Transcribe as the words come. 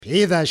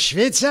Peter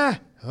Schwitzer?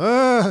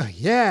 Oh,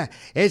 yeah,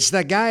 it's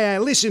the guy I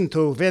listened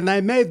to when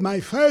I made my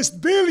first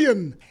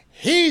billion.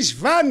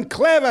 He's one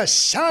clever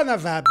son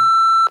of a...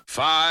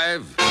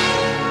 5,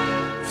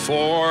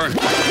 4...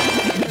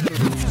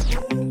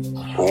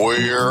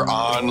 We're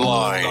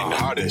online. The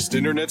hottest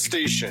internet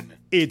station.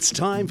 It's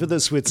time for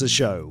The Switzer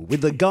Show with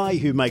the guy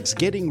who makes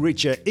getting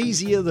richer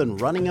easier than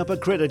running up a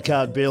credit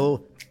card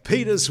bill,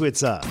 Peter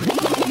Switzer.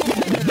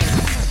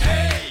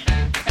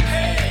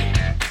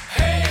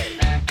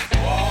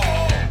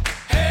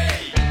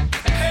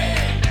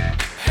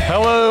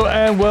 Hello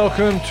and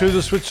welcome to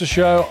The Switzer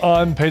Show.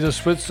 I'm Peter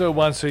Switzer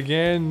once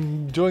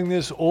again, doing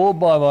this all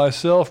by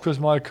myself because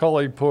my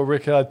colleague Paul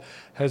Rickard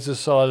has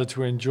decided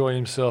to enjoy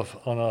himself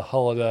on a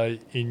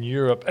holiday in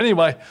Europe.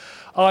 Anyway,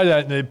 I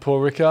don't need Paul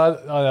Rickard.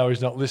 I know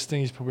he's not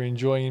listening. He's probably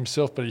enjoying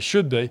himself, but he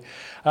should be.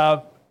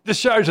 The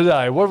show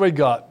today, what have we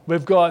got?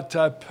 We've got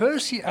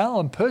Percy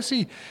Allen.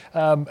 Percy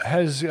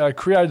has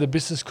created a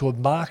business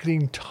called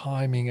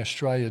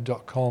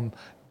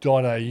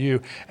marketingtimingaustralia.com.au,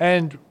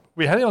 and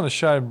we had him on the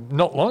show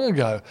not long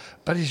ago,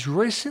 but he's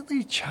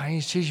recently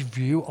changed his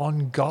view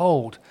on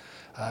gold.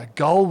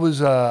 Gold was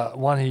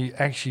one he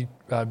actually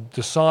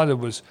decided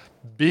was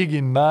big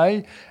in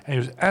May, and he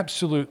was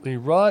absolutely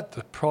right.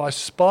 The price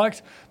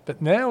spiked,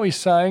 but now he's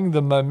saying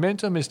the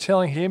momentum is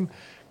telling him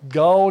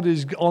gold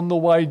is on the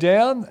way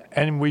down,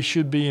 and we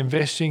should be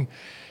investing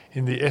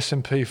in the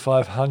S&P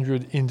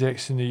 500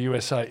 index in the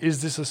USA.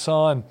 Is this a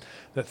sign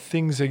that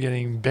things are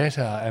getting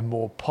better and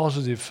more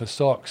positive for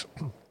stocks?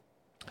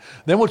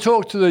 Then we'll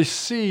talk to the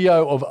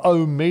CEO of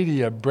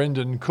oOh!media,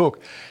 Brendan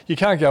Cook. You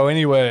can't go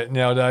anywhere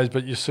nowadays,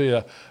 but you see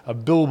a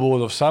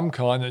billboard of some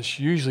kind. It's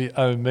usually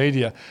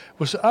oOh!media.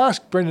 We'll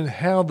ask Brendan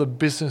how the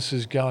business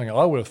is going.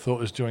 I would have thought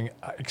it was doing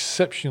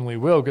exceptionally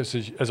well because,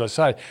 as I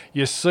say,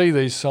 you see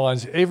these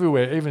signs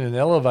everywhere, even in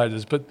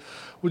elevators. But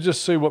we'll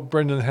just see what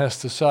Brendan has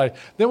to say.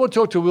 Then we'll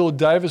talk to Will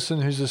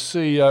Davison, who's the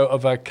CEO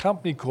of a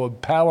company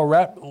called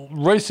Powerwrap,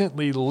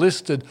 recently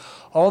listed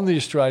on the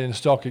Australian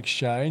Stock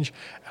Exchange.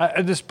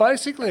 And it's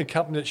basically a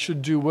company that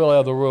should do well out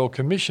of the Royal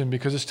Commission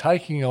because it's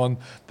taking on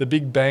the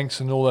big banks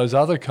and all those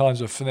other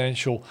kinds of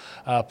financial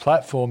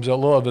platforms that a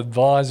lot of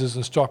advisors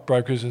and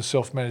stockbrokers and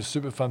self-managed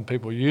super fund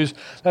people use.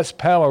 That's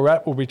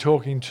Powerwrap. We'll be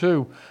talking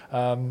to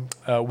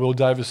Will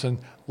Davison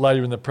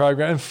later in the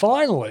program. And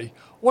finally,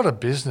 what a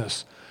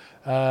business.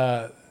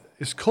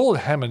 It's called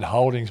Hammond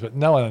Holdings, but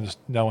no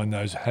one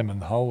knows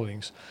Hammond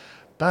Holdings.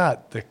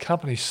 But the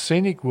company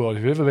Scenic World,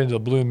 if you've ever been to the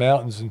Blue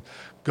Mountains and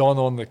gone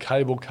on the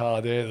cable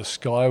car there, the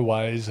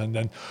Skyways, and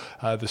then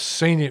the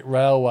Scenic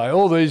Railway,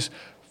 all these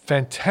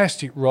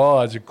fantastic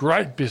rides, a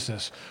great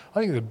business.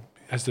 I think it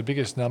has the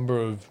biggest number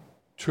of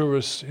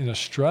tourists in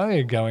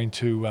Australia going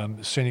to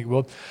Scenic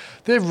World.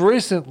 They've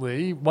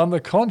recently won the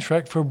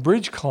contract for a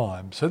bridge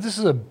climb. So this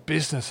is a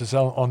business that's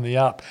on the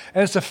up.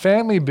 And it's a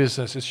family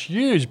business. It's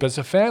huge, but it's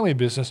a family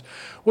business.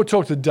 We'll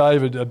talk to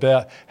David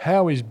about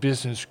how his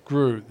business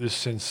grew this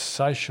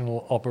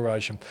sensational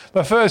operation.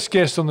 My first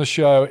guest on the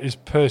show is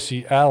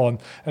Percy Allen.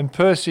 And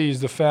Percy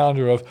is the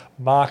founder of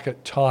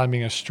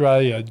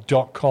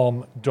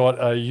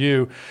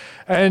marketingtimingaustralia.com.au.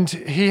 And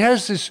he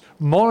has this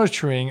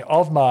monitoring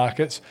of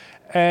markets.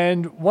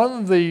 And one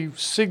of the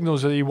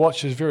signals that he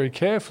watches very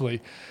carefully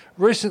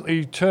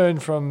recently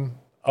turned from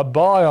a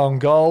buy on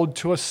gold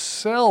to a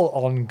sell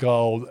on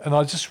gold. And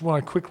I just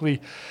want to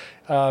quickly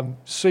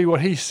see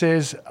what he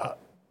says,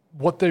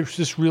 what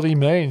this really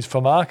means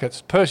for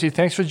markets. Percy,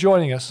 thanks for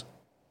joining us.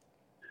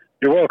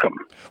 You're welcome.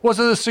 Was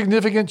it a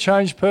significant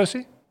change,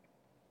 Percy?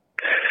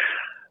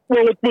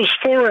 Well, it was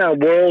for our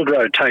world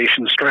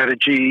rotation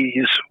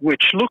strategies,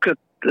 which look at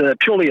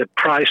purely at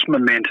price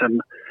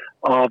momentum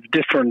of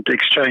different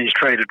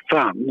exchange-traded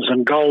funds,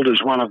 and gold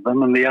is one of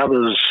them, and the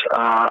others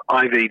are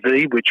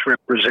IVV, which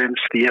represents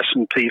the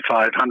S&P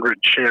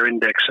 500 share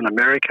index in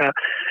America,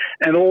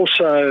 and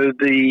also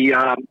the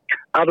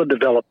other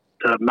developed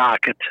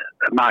markets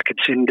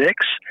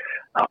index,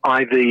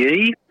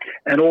 IVE,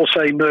 and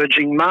also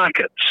emerging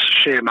markets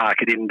share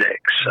market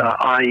index,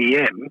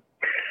 IEM.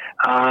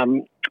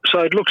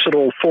 So it looks at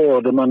all four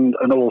of them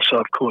and also,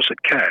 of course,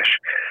 at cash.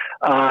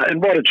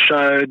 And what it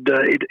showed,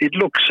 it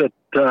looks at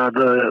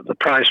the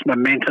price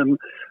momentum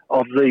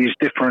of these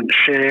different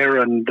share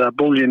and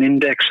bullion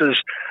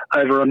indexes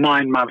over a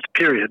 9-month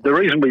period. The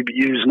reason we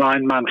use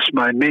 9 months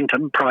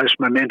momentum, price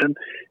momentum,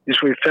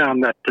 is we've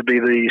found that to be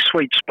the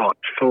sweet spot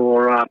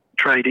for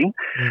trading.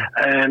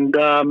 And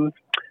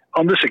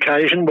on this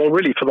occasion, well,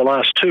 really for the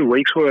last 2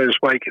 weeks, we always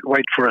wait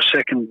for a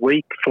second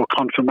week for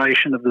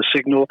confirmation of the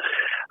signal.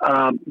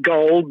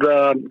 Gold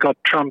got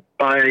trumped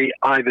by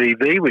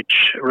IVV,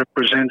 which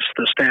represents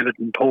the Standard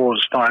 &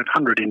 Poor's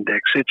 500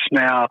 index. It's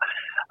now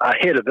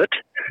ahead of it.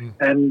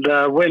 And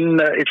when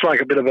it's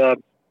like a bit of a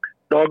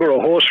dog or a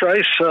horse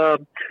race,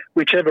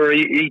 whichever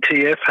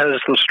ETF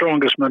has the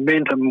strongest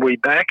momentum, we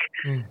back.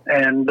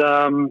 And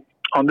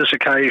on this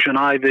occasion,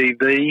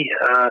 IVV,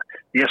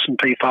 the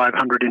S&P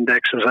 500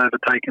 index has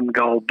overtaken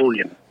gold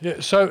bullion.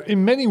 Yeah. So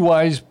in many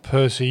ways,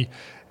 Percy,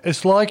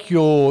 it's like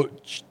you're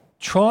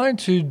trying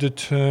to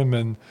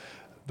determine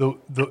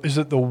is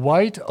it the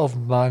weight of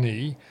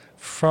money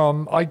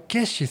from, I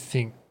guess you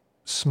think,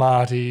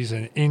 smarties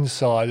and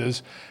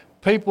insiders,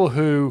 people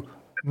who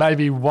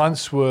maybe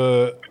once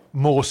were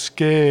more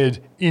scared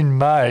in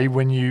May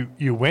when you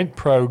went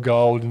pro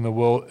gold in the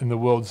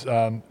world's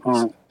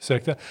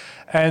sector,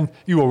 and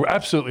you were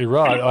absolutely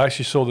right. I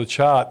actually saw the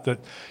chart that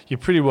you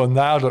pretty well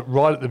nailed it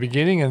right at the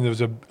beginning, and there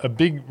was a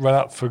big run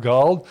up for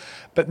gold.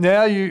 But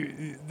now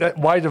that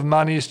weight of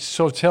money is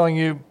sort of telling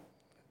you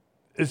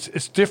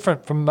it's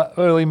different from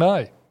early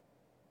May.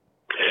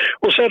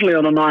 Well, certainly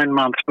on a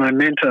 9-month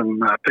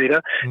momentum,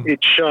 Peter,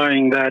 it's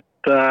showing that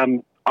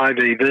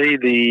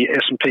IVV, the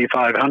S&P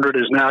 500,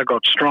 has now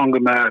got stronger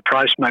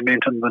price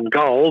momentum than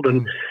gold,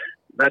 and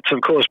that's,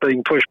 of course,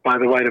 being pushed by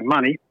the weight of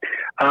money.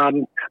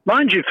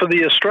 Mind you, for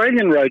the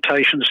Australian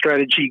rotation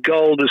strategy,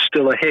 gold is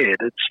still ahead.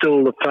 It's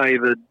still the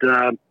favoured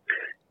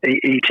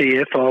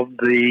ETF of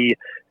the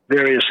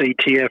various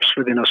ETFs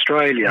within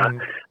Australia,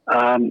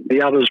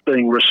 the others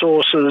being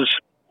resources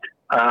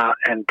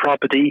and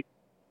property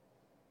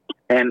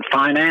and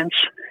finance,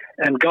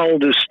 and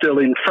gold is still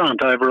in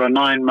front over a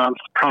 9-month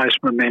price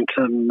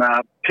momentum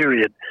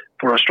period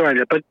for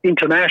Australia. But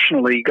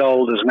internationally,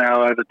 gold has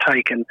now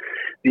overtaken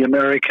the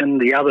American,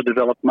 the other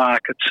developed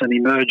markets and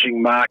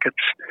emerging markets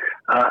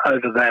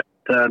over that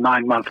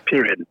 9-month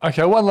period.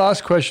 Okay, one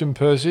last question,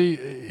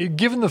 Percy.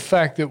 Given the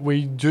fact that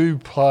we do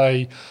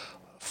play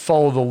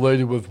follow the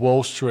leader with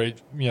Wall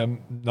Street,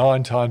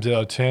 9 times out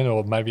of 10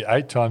 or maybe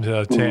 8 times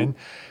out of 10,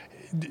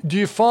 do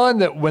you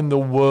find that when the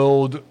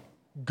world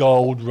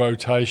gold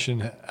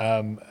rotation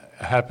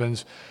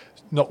happens,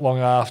 not long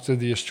after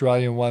the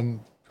Australian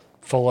one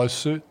follows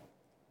suit?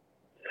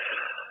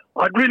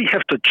 I'd really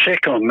have to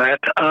check on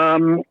that.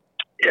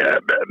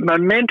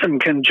 Momentum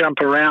can jump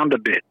around a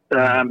bit.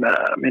 I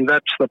mean,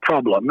 that's the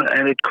problem,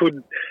 and it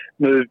could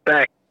move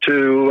back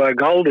to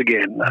gold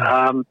again.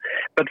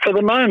 But for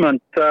the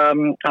moment,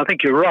 I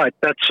think you're right.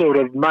 That sort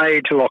of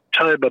May to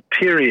October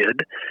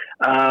period,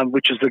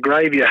 which is the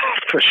graveyard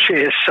for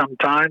shares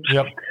sometimes.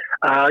 Yep.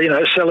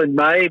 Sell in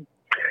May,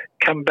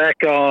 come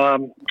back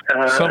on.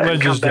 St.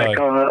 Leger's Day.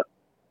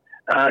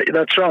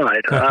 That's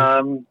right.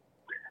 On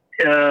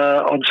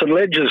St.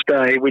 Leger's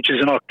Day, which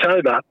is in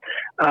October,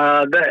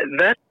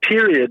 that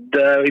period,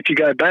 if you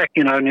go back,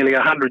 nearly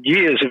 100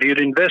 years, if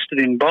you'd invested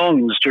in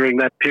bonds during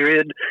that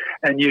period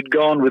and you'd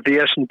gone with the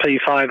S&P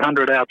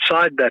 500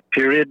 outside that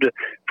period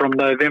from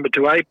November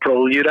to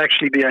April, you'd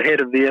actually be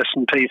ahead of the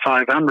S&P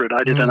 500.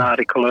 I did an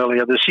article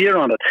earlier this year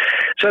on it.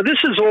 So this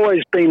has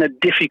always been a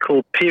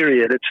difficult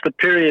period. It's the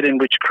period in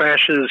which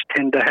crashes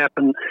tend to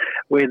happen,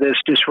 where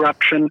there's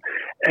disruption,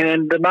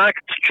 and the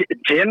markets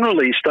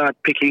generally start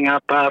picking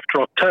up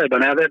after October.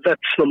 Now,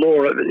 that's the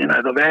law of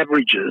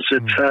averages.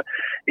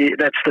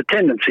 That's the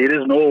tendency. It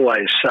isn't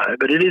always so,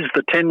 but it is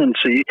the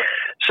tendency.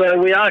 So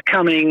we are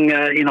coming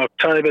in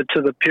October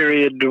to the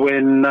period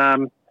when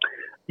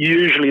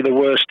usually the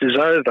worst is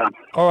over.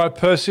 All right,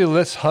 Percy,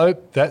 let's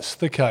hope that's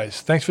the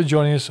case. Thanks for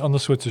joining us on The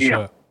Switzer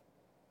Show.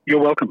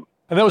 You're welcome.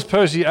 And that was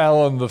Percy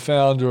Allen, the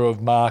founder of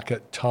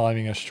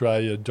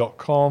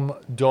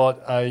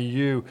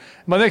MarketTimingAustralia.com.au.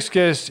 My next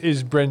guest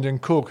is Brendan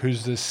Cook,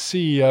 who's the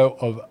CEO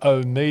of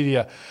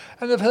oOh!media.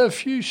 And they've had a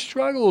few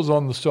struggles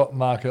on the stock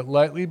market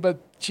lately, but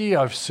gee,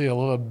 I see a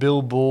lot of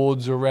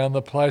billboards around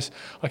the place.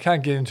 I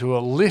can't get into a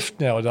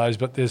lift nowadays,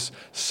 but there's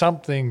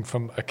something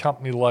from a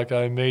company like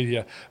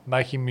oOh!media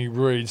making me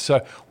read.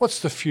 So what's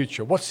the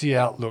future? What's the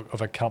outlook of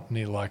a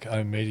company like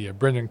oOh!media?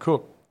 Brendan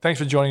Cook, thanks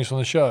for joining us on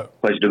the show.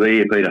 Pleasure to be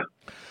here, Peter.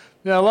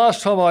 Now,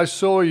 last time I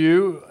saw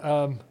you,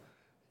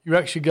 you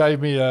actually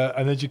gave me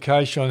an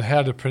education on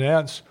how to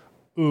pronounce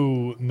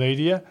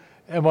oOh!media.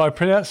 Am I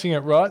pronouncing it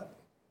right?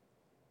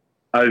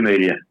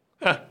 oOh!media.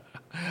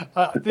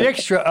 The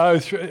extra O,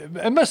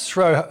 it must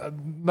throw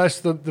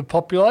most of the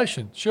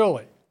population,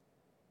 surely.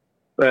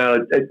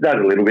 Well, it does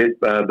a little bit,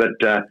 but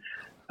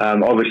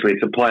obviously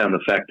it's a play on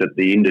the fact that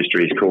the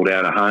industry is called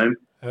out of home.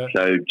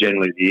 So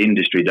generally the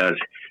industry does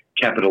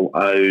capital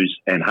O's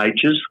and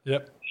H's.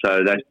 Yep.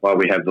 So that's why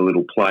we have the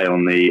little play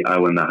on the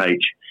O and the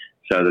H,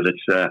 so that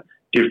it's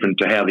different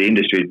to how the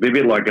industry. It's a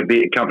bit like a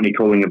beer company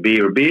calling a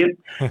beer.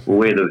 Well,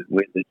 we're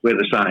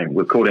the same.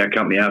 We've called our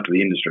company after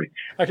the industry.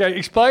 Okay,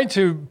 explain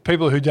to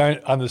people who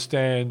don't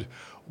understand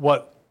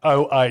what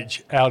OH,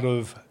 out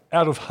of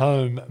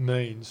home,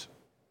 means.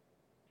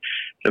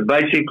 So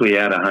basically,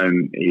 out of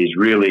home is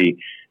really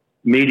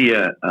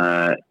media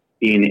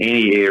in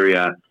any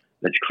area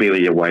that's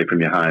clearly away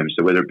from your home.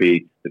 So whether it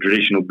be the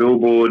traditional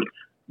billboard,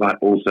 but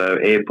also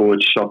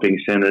airports, shopping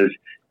centres,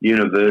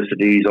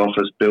 universities,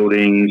 office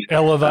buildings,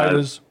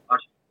 elevators,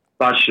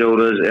 bus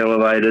shelters,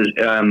 elevators,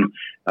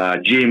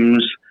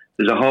 gyms.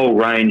 There's a whole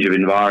range of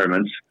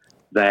environments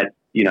that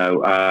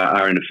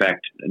are in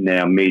fact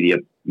now media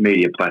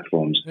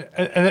platforms.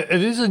 And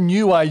it is a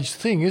new age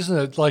thing, isn't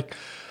it? Like,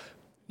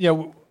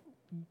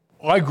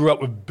 I grew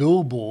up with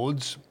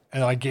billboards,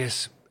 and I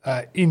guess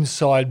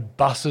inside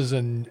buses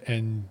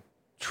and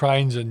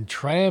trains and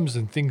trams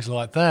and things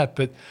like that,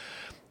 but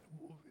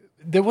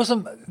there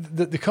wasn't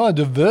the kind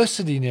of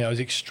diversity now is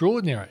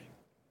extraordinary.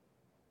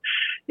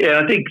 Yeah,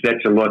 I think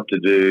that's a lot to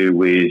do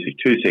with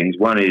two things.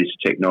 One is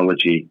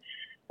technology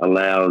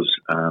allows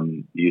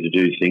you to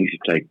do things. You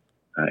take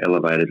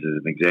elevators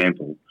as an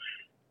example,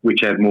 which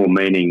have more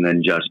meaning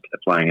than just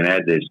playing an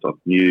ad. There's stock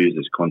news,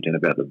 there's content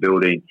about the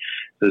building.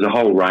 There's a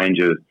whole range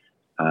of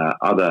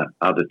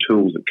other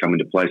tools that come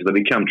into play. So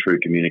they become true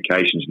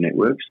communications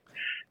networks.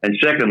 And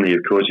secondly, of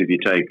course, if you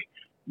take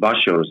bus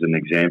shelters as an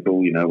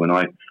example, when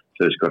I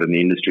first got in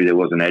the industry, there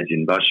wasn't ads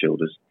in bus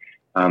shelters.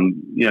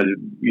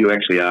 You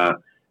actually are,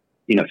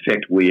 in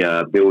effect, we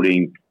are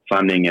building,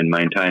 funding and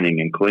maintaining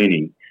and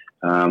cleaning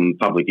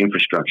public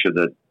infrastructure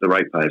that the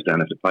ratepayers don't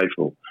have to pay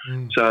for.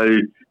 So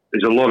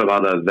there's a lot of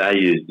other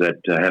values that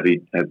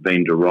have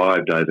been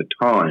derived over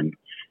time,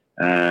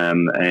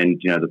 and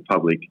the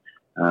public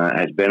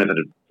has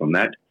benefited from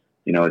that.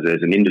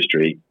 As an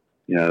industry,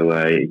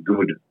 a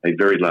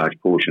very large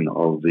portion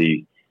of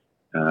the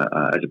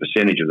as a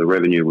percentage of the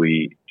revenue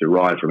we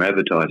derive from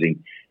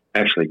advertising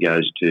actually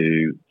goes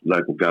to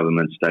local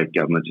governments, state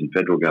governments, and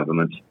federal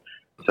governments.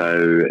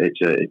 So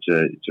it's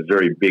a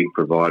very big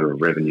provider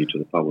of revenue to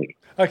the public.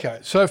 Okay,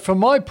 so from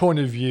my point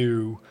of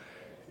view,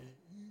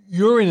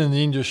 you're in an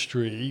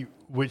industry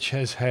which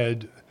has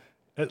had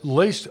at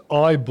least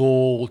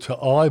eyeball to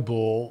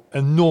eyeball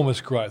enormous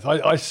growth.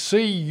 I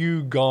see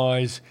you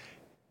guys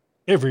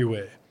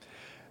everywhere,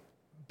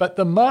 but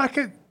the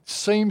market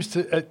seems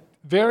to at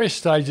various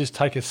stages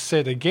take a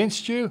set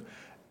against you,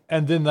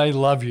 and then they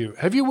love you.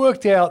 Have you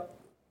worked out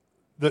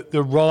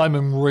the rhyme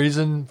and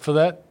reason for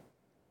that?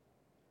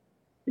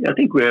 I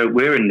think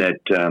we're in that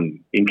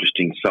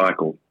interesting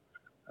cycle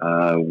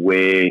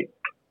where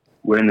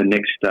we're in the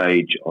next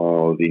stage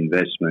of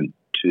investment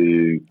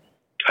to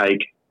take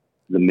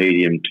the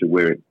medium to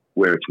where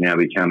it's now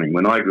becoming.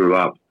 When I grew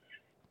up,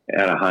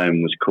 out of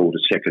home was called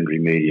a secondary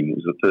medium. It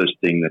was the first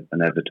thing that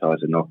an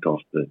advertiser knocked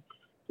off the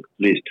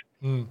list.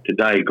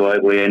 Today,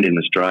 globally and in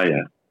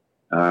Australia,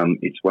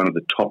 it's one of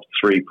the top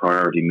 3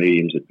 priority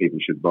mediums that people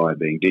should buy,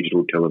 being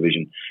digital,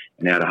 television,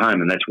 and out of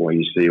home. And that's why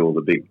you see all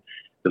the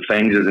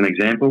FANGs as an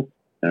example,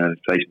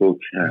 Facebook,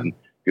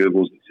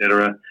 Google's,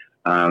 etc.,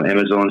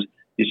 Amazon's.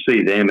 You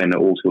see them and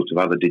all sorts of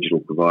other digital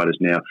providers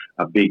now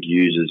are big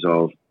users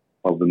of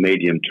the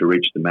medium to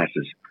reach the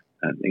masses,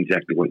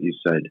 exactly what you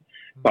said.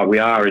 But we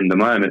are in the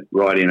moment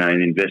right in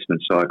an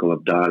investment cycle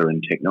of data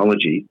and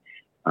technology,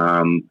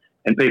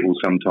 and people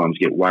sometimes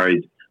get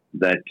worried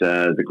that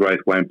the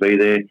growth won't be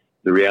there.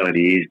 The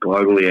reality is,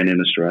 globally and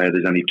in Australia,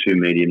 there's only 2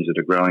 mediums that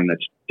are growing.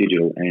 That's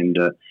digital and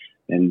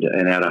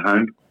out of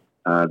home.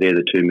 They're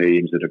the 2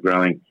 mediums that are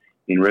growing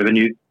in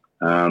revenue.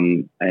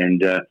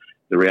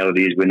 The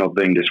reality is we're not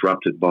being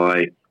disrupted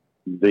by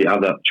the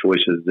other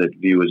choices that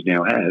viewers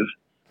now have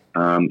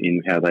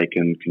in how they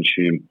can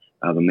consume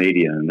other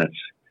media, and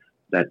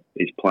that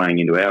is playing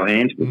into our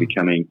hands. We're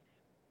becoming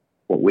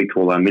what we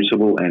call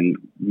unmissable and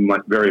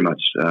very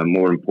much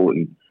more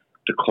important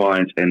to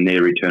clients and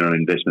their return on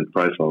investment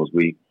profiles.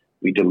 We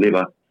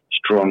deliver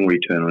strong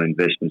return on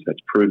investments that's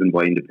proven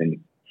by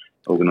independent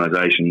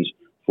organisations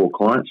for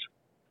clients.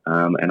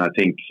 And I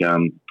think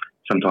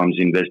sometimes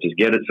investors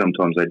get it,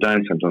 sometimes they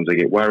don't, sometimes they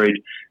get worried.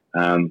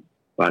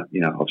 But,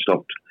 I've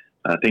stopped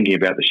thinking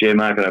about the share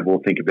market. I've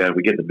all think about if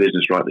we get the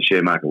business right, the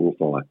share market will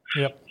follow.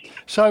 Yep.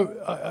 So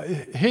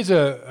here's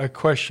a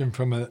question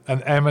from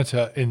an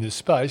amateur in this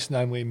space,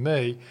 namely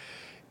me.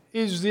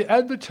 Is the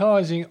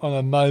advertising on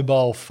a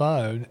mobile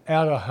phone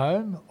out of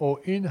home or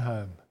in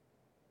home?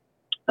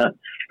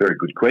 Very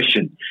good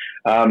question.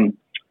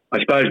 I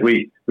suppose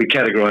we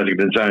categorise it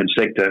in its own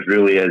sector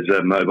really as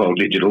mobile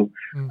digital,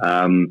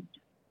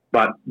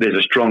 but there's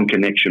a strong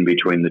connection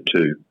between the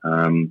two.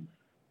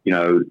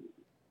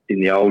 In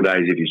the old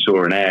days, if you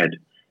saw an ad,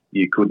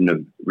 you couldn't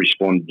have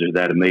responded to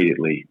that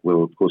immediately.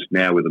 Well, of course,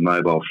 now with a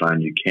mobile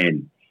phone, you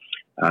can.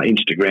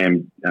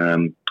 Instagram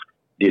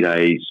did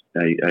a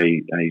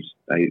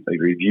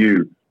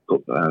review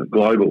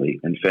globally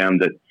and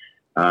found that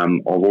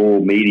of all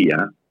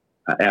media,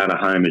 out of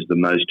home is the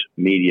most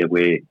media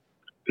where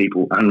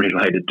people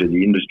unrelated to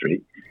the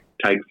industry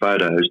take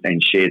photos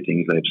and share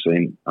things they've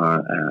seen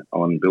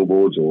on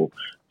billboards or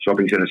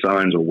shopping centre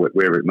signs or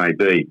wherever it may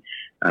be.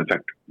 In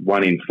fact,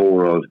 1 in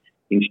 4 of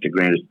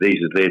Instagram,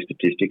 these are their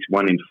statistics,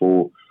 1 in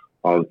 4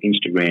 of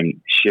Instagram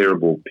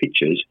shareable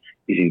pictures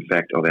is in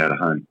fact of out of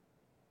home.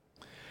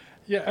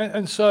 Yeah,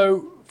 and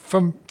so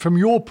from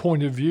your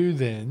point of view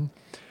then,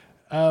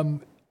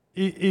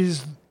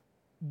 is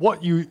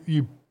what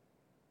you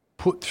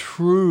put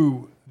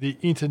through the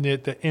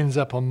internet that ends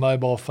up on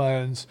mobile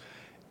phones,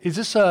 is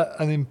this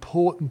an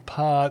important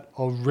part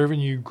of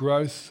revenue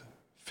growth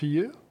for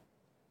you?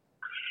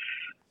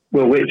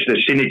 Well, it's the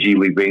synergy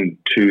we bring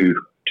to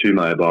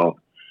mobile.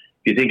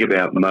 If you think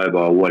about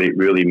mobile, what it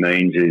really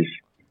means is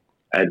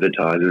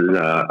advertisers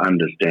are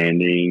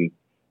understanding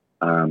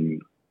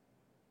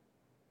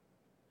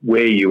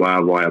where you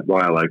are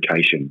via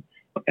location.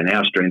 And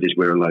our strength is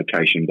we're a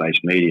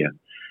location-based media.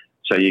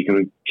 So you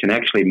can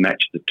actually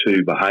match the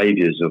two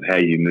behaviours of how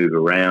you move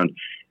around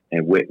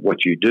and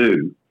what you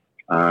do,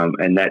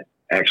 and that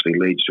actually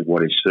leads to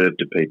what is served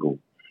to people.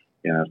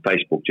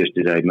 Facebook just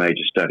did a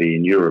major study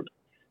in Europe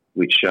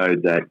which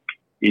showed that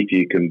if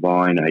you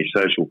combine a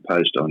social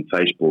post on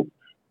Facebook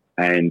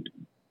and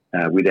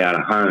without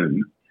a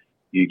home,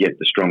 you get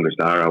the strongest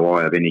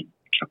ROI of any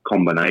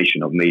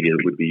combination of media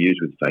that would be used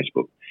with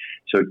Facebook.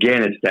 So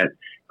again, it's that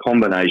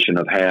combination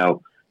of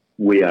how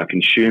we are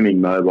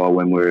consuming mobile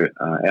when we're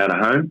out of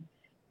home,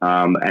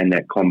 and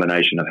that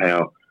combination of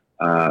how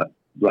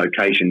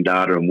location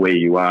data and where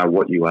you are,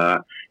 what you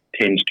are,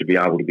 tends to be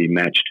able to be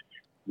matched.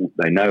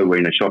 They know we're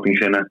in a shopping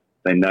centre.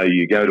 They know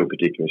you go to a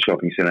particular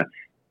shopping centre.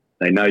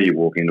 They know you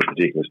walk into a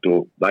particular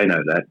store. They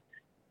know that.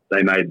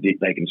 They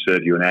can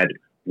serve you an ad.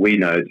 We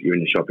know that you're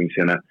in the shopping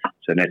centre,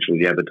 so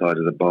naturally the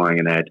advertisers are buying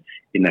an ad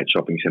in that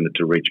shopping centre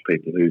to reach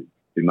people who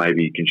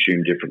maybe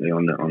consume differently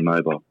on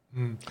mobile.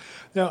 Mm.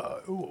 Now,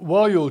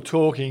 while you're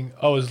talking,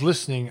 I was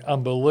listening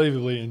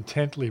unbelievably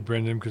intently,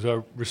 Brendan, because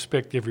I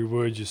respect every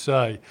word you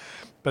say.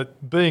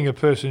 But being a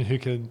person who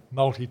can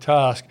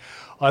multitask,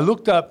 I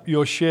looked up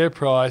your share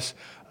price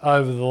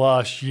over the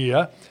last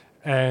year,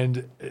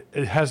 and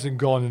it hasn't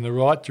gone in the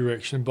right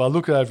direction. But I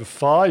look at over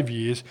 5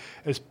 years,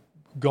 it's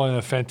gone in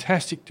a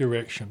fantastic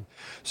direction.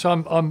 So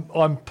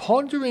I'm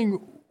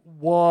pondering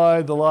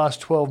why the last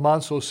 12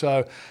 months or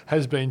so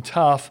has been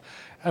tough.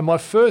 And my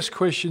first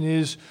question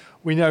is,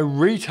 we know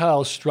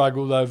retail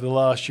struggled over the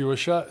last year or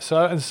so,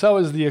 and so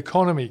has the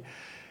economy.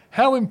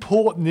 How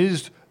important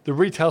is the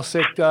retail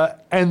sector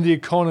and the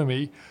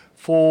economy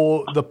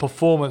for the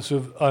performance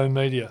of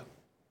oOh!media?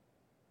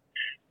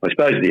 I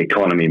suppose the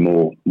economy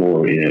more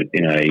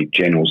in a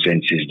general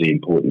sense is the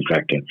important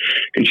factor.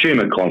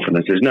 Consumer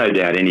confidence, there's no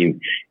doubt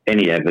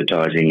any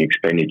advertising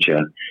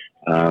expenditure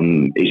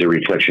is a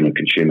reflection of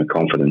consumer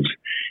confidence.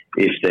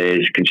 If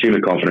there's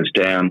consumer confidence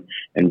down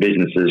and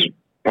businesses,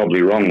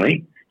 probably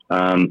wrongly,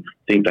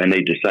 think they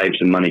need to save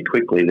some money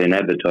quickly, then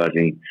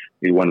advertising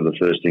is one of the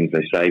first things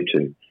they save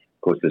to.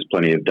 Of course, there's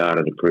plenty of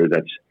data to prove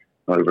that's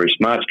not a very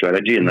smart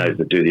strategy, and those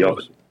that do the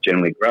opposite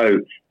generally grow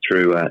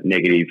through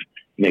negative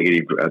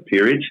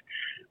periods.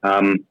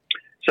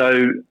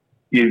 So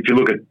if you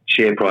look at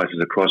share prices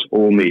across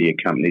all media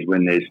companies,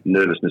 when there's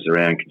nervousness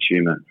around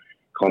consumer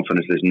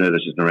confidence, there's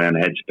nervousness around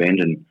ad spend,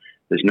 and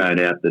there's no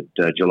doubt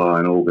that July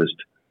and August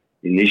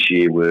in this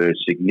year were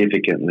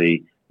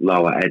significantly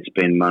lower ad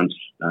spend months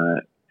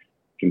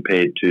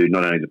compared to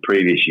not only the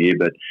previous year,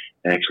 but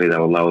actually they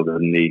were lower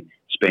than the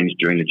spends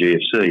during the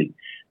GFC.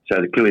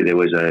 So clearly there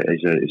was a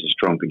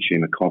strong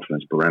consumer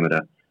confidence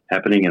barometer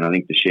happening, and I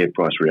think the share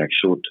price reacts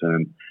short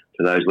term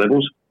to those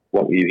levels.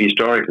 What we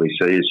historically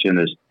see, as soon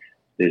as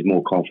there's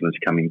more confidence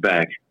coming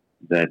back,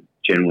 that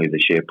generally the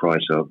share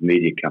price of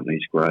media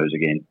companies grows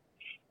again.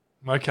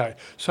 Okay,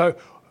 so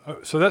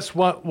that's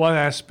one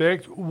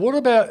aspect. What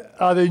about,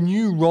 are there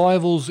new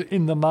rivals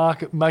in the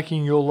market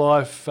making your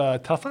life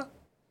tougher?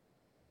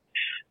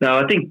 No,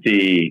 I think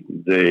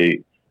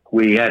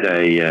we had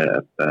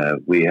a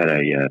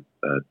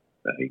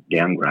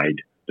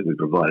downgrade that we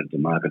provided to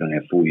the market on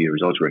our full year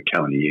results. We're a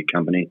calendar year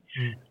company.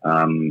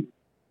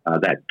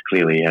 That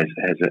clearly has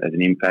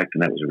an impact,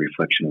 and that was a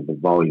reflection of the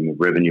volume of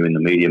revenue in the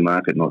media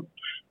market, not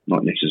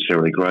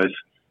necessarily growth.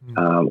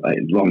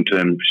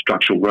 Long-term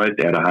structural growth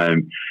out of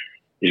home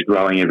is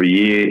growing every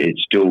year.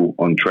 It's still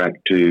on track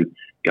to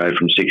go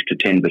from 6 to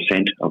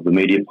 10% of the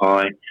media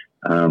pie,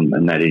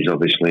 and that is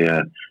obviously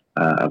a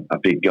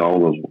big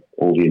goal of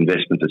all the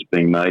investment that's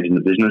being made in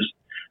the business.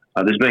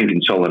 There's been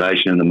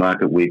consolidation in the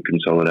market. We've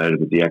consolidated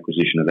with the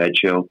acquisition of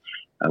Adshel,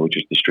 which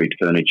is the street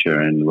furniture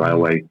and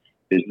railway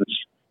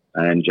business,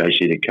 and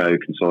JC&Co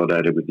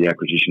consolidated with the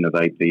acquisition of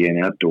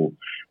APN Outdoor.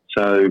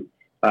 So,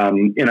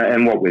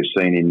 and what we've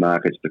seen in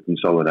markets, the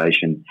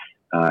consolidation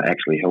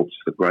actually helps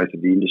the growth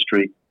of the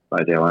industry,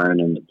 both our own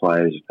and the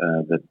players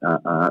that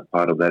are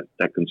part of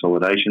that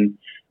consolidation,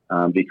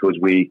 because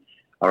we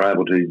are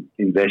able to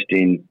invest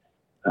in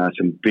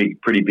some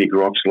pretty big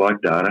rocks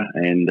like data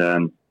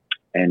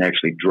and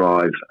actually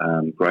drive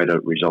greater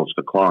results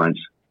for clients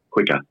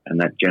quicker, and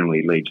that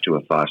generally leads to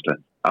a faster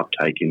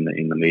uptake in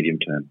the medium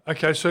term.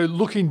 Okay, so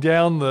looking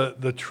down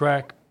the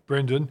track,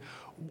 Brendan,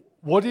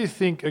 what do you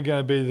think are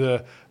going to be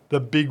the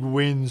big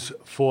wins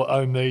for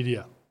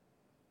oOh!media?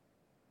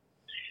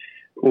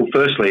 Well,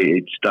 firstly,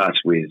 it starts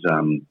with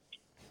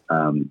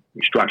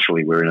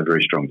structurally we're in a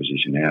very strong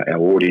position. Our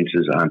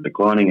audiences aren't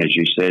declining, as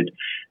you said.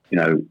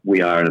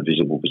 We are in a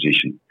visible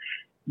position.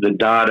 The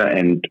data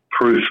and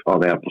proof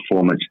of our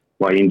performance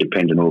by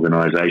independent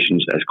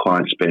organisations, as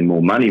clients spend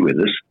more money with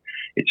us,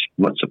 it's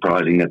not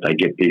surprising that they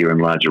get bigger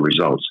and larger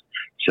results.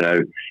 So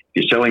if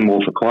you're selling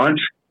more for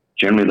clients,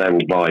 generally they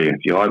will buy you.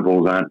 If your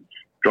eyeballs aren't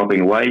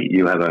dropping away,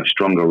 you have a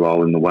stronger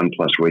role in the 1+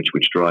 reach,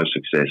 which drives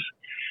success.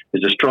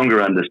 There's a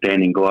stronger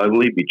understanding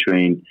globally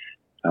between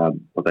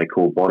what they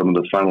call bottom of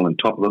the funnel and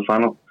top of the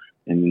funnel.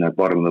 And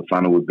bottom of the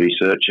funnel would be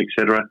search,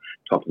 etc.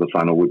 Top of the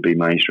funnel would be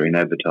mainstream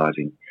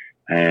advertising.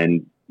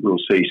 And we'll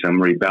see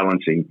some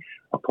rebalancing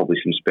of probably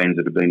some spends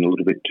that have been a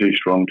little bit too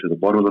strong to the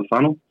bottom of the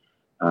funnel.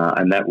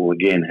 And that will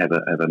again have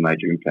a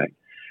major impact.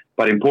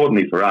 But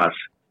importantly for us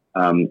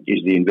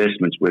is the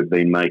investments we've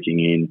been making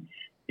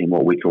in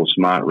what we call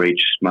smart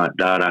reach, smart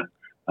data,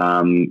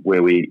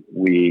 where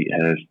we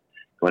have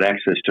got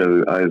access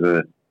to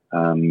over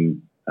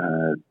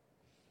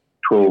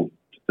 12 to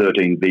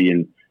 13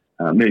 million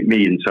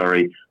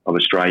of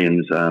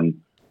Australians'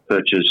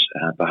 purchase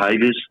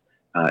behaviours,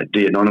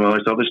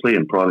 de-anonymised obviously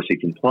and privacy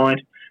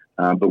compliant.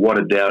 But what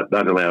it does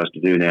allow us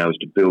to do now is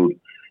to build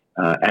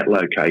at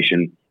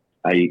location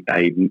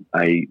an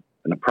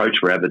approach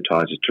for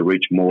advertisers to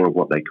reach more of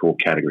what they call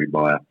category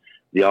buyer.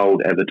 The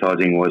old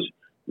advertising was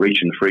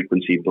reach and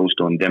frequency based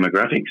on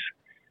demographics.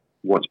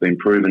 What's been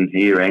proven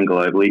here and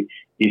globally,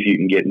 if you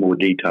can get more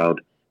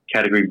detailed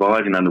category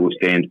buyers and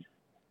understand,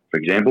 for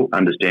example,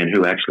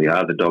 who actually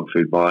are the dog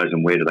food buyers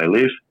and where do they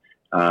live,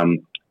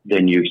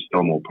 then you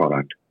sell more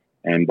product.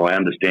 And by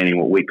understanding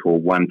what we call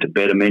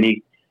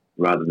one-to-better-many,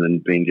 rather than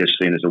being just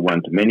seen as a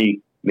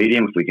one-to-many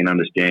medium, if we can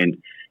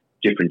understand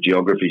different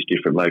geographies,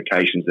 different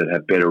locations that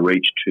have better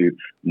reach to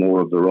more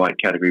of the right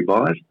category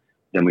buyers,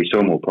 then we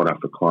sell more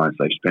product for clients.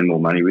 They spend more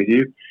money with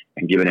you.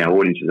 And given our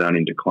audiences aren't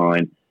in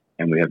decline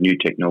and we have new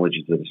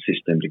technologies that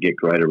assist them to get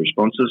greater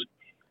responses,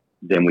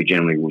 then we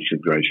generally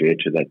should grow share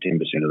to that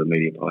 10% of the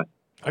media pie.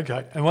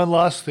 Okay. And one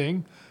last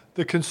thing,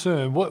 the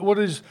concern. What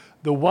is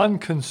the one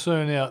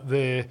concern out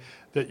there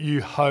that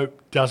you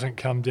hope doesn't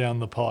come down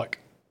the pike?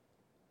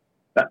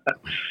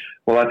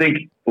 Well, I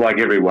think, like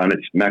everyone,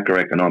 it's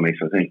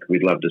macroeconomics. I think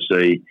we'd love to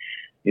see,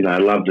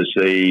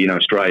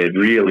 Australia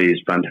really is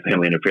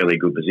fundamentally in a fairly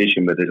good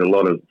position, but there's a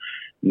lot of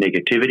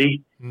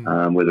negativity,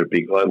 whether it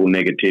be global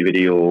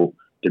negativity or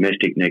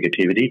domestic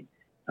negativity.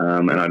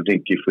 And I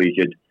think if we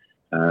could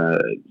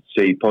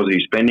see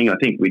positive spending, I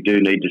think we do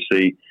need to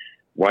see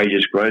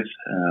wages growth,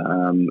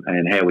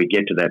 and how we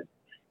get to that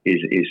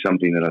is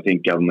something that I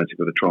think governments have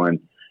got to try and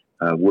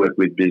work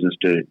with business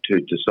to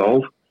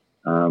solve,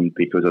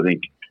 because I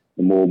think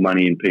the more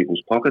money in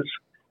people's pockets,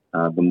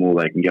 the more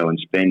they can go and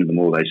spend, and the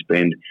more they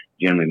spend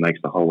generally makes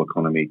the whole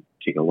economy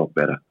tick a lot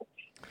better.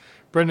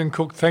 Brendan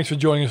Cook, thanks for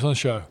joining us on the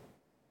show.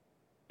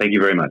 Thank you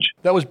very much.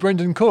 That was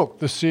Brendan Cook,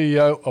 the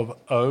CEO of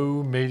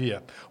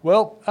oOh!media.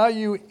 Well, are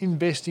you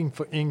investing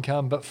for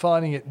income but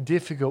finding it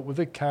difficult with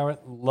the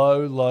current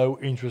low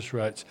interest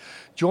rates?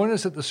 Join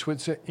us at the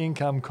Switzer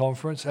Income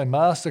Conference and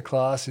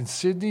Masterclass in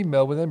Sydney,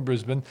 Melbourne and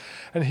Brisbane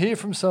and hear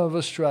from some of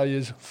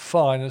Australia's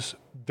finest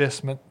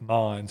investment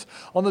minds.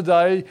 On the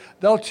day,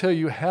 they'll tell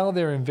you how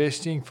they're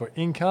investing for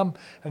income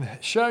and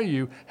show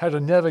you how to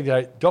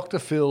navigate Dr.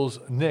 Phil's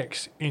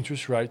next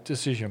interest rate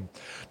decision.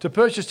 To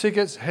purchase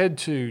tickets, head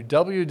to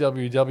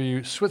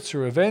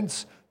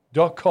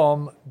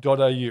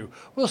www.switzerevents.com.au.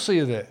 We'll see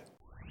you there.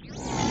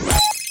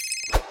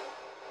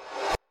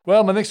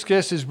 Well, my next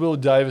guest is Will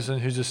Davison,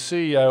 who's the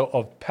CEO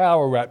of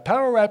Powerwrap.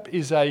 Powerwrap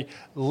is a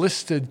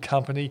listed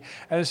company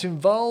and it's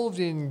involved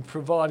in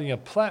providing a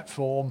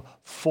platform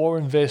for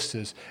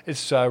investors.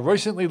 It's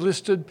recently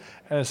listed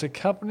and it's a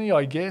company,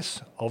 I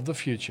guess, of the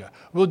future.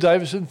 Will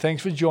Davison,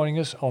 thanks for joining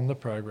us on the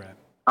program.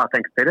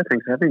 Thanks, Peter.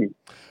 Thanks for having me.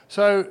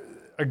 So,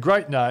 a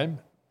great name,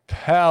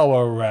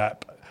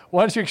 Powerwrap.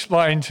 Why don't you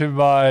explain to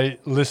my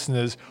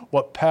listeners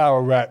what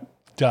Powerwrap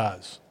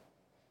does?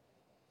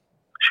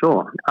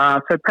 Sure.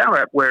 So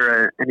Powerwrap,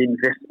 we're an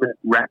investment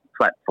wrap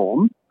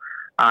platform.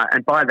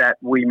 And by that,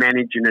 we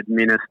manage and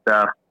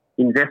administer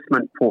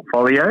investment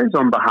portfolios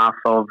on behalf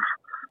of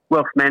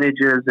wealth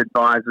managers,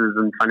 advisors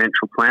and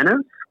financial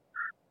planners.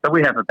 So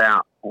we have at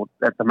the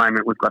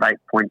moment, we've got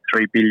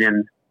 8.3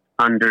 billion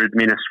under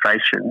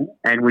administration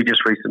and we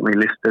just recently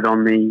listed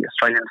on the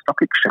Australian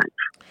Stock Exchange.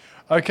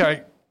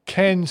 Okay.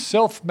 Can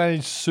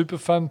self-managed super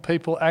fund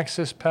people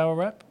access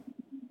Powerwrap?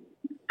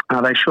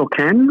 They sure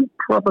can.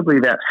 Probably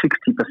about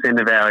 60%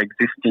 of our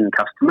existing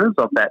customers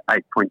of that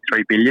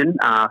 8.3 billion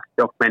are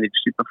self-managed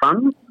super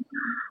funds.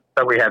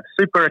 So we have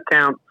super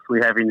accounts,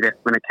 we have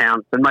investment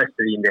accounts, and most of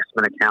the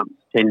investment accounts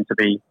tend to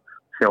be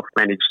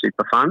self-managed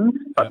super funds.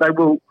 But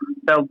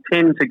they'll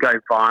tend to go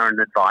via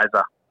an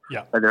advisor.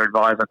 Yeah. So their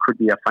advisor could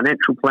be a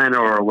financial planner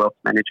or a wealth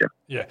manager.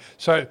 Yeah.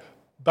 So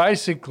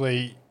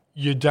basically,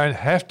 you don't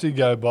have to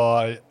go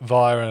via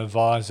an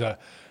advisor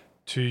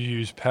to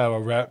use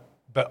Powerwrap,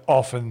 but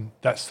often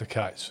that's the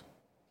case.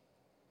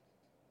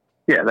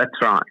 Yeah, that's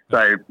right.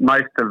 So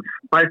most of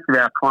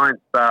our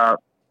clients are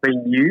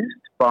being used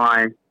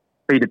by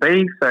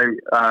B2B, so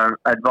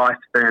advice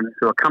firms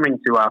who are coming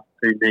to us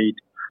who need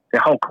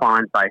their whole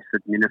client base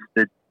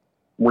administered.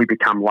 We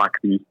become like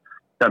the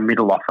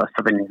middle office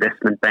of an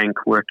investment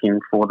bank working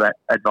for that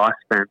advice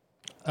firm.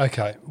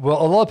 Okay.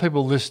 Well, a lot of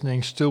people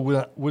listening still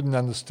wouldn't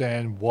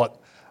understand what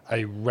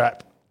a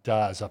wrap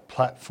does, a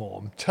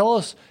platform. Tell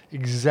us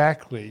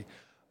exactly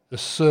the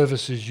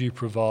services you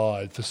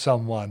provide for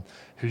someone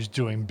who's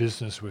doing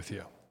business with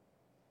you.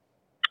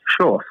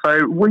 Sure.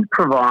 So we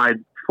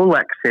provide full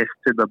access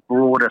to the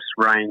broadest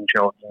range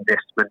of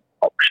investment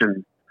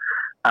options.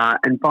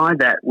 And by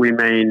that, we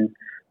mean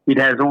it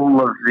has all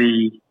of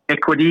the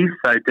equities,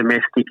 so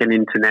domestic and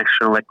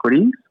international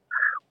equities.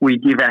 We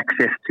give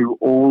access to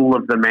all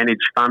of the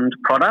managed fund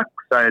products.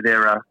 So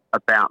there are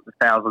about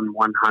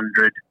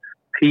 1,100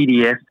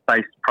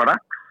 PDS-based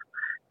products.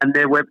 And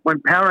when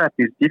Powerwrap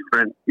is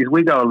different is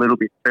we go a little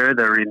bit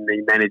further in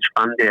the managed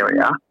fund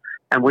area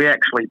And we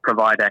actually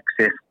provide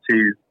access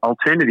to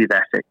alternative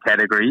asset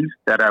categories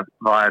that are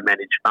via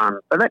managed funds.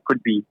 So that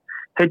could be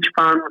hedge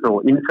funds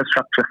or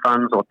infrastructure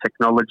funds or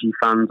technology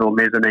funds or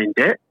mezzanine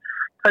debt.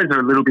 Those are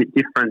a little bit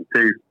different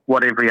to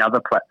what every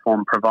other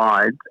platform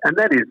provides. And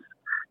that is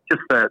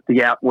just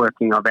the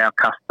outworking of our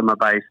customer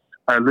base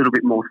are a little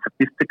bit more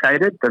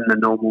sophisticated than the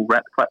normal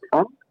wrap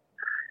platform.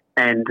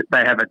 And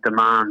they have a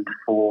demand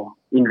for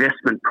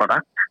investment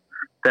product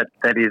that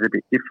is a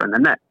bit different.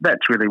 And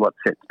that's really what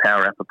sets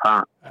PowerWrap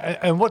apart.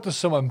 And what does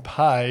someone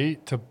pay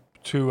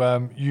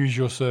to use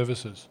your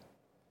services?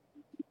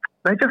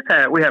 They just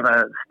we have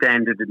a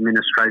standard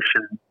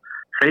administration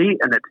fee,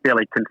 and it's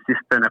fairly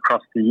consistent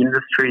across the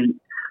industry.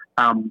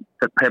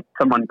 That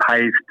someone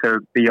pays to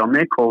be on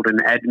there, called an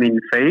admin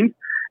fee,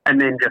 and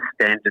then just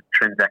standard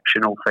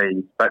transactional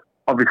fees. But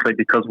obviously,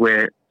 because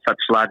we're such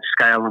large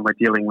scale and we're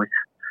dealing with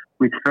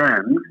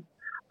firms,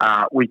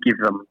 we give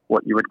them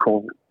what you would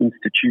call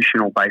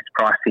institutional-based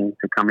pricing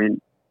to come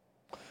in.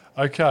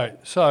 Okay,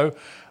 so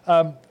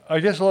I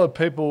guess a lot of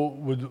people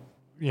would,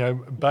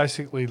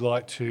 basically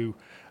like to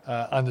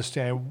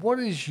understand, what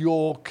is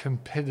your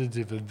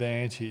competitive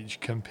advantage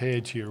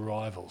compared to your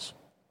rivals?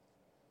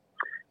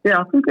 Yeah,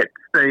 I think it's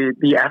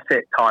the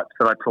asset types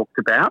that I talked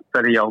about,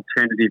 so the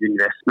alternative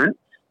investments,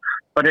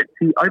 but it's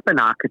the open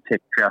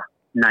architecture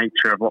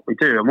nature of what we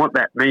do. And what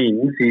that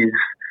means is,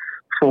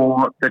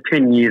 for the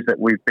 10 years that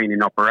we've been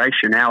in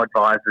operation, our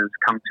advisors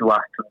come to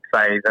us and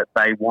say that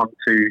they want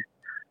to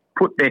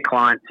put their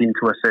clients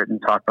into a certain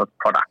type of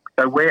product.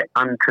 So we're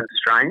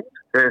unconstrained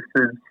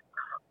versus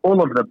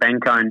all of the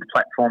bank-owned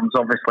platforms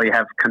obviously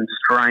have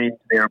constrained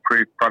their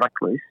approved product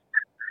list.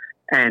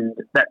 And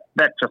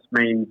that just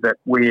means that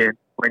we're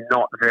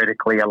not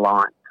vertically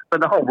aligned. So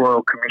the whole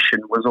Royal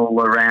Commission was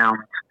all around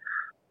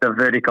the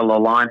vertical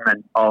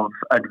alignment of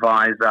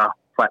advisor,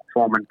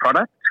 platform and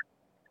product,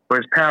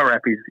 whereas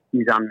PowerWrap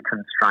is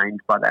unconstrained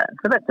by that.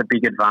 So that's a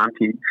big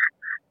advantage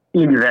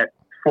in that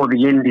for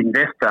the end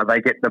investor, they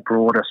get the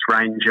broadest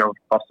range of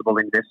possible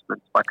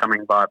investments by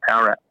coming via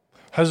PowerWrap.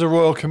 Has the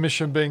Royal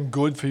Commission been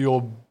good for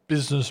your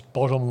business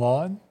bottom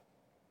line?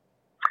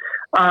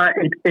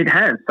 It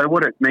has. So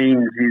what it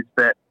means is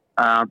that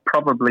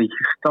probably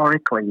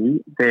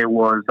historically there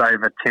was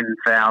over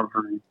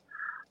 10,000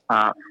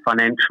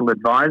 financial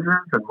advisors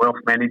and wealth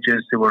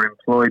managers who were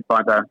employed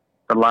by the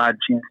large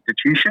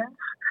institutions,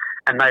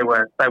 and they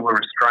were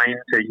restrained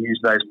to use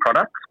those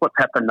products. What's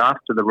happened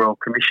after the Royal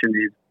Commission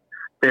is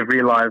they've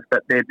realised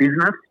that their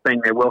business,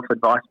 being their wealth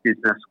advice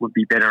business, would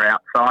be better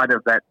outside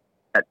of that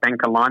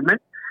bank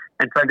alignment,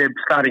 and so they're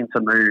starting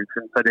to move.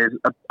 And so there's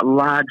a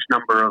large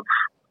number of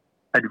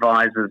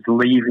advisors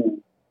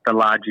leaving the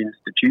large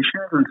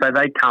institutions, and so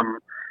they come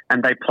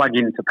and they plug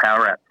into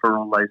PowerWrap for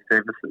all those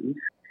services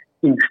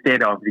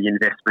instead of the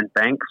investment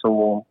banks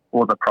or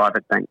the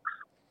private banks.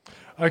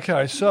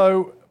 Okay,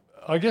 so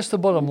I guess the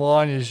bottom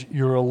line is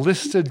you're a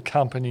listed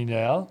company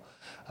now.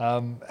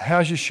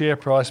 How's your share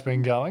price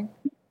been going?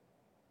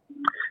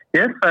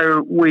 Yeah,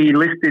 so we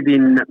listed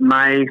in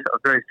May, so a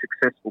very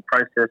successful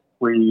process.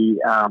 We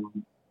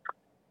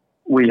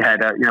had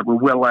we're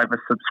well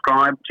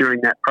oversubscribed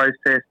during that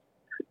process.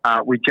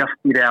 We just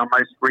did our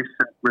most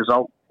recent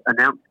results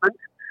announcement,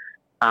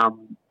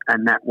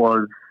 and that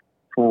was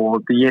for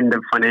the end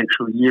of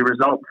financial year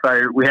results.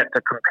 So we had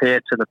to compare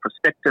to the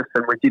prospectus,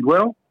 and we did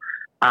well.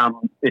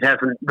 It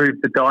hasn't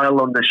moved the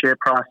dial on the share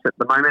price at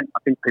the moment. I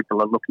think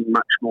people are looking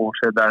much more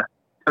to the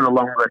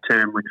longer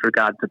term with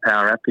regard to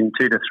PowerWrap. In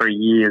 2 to 3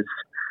 years,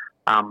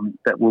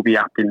 that will be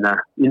up in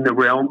the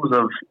realms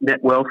of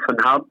NetWealth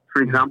and Hub,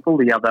 for example,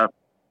 the other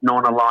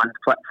non-aligned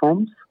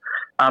platforms.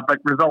 But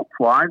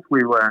results-wise,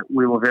 we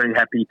were very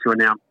happy to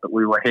announce that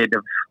we were ahead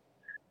of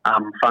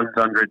funds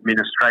under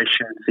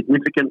administration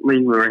significantly.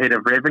 We were ahead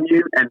of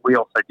revenue, and we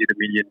also did $1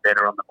 million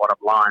better on the bottom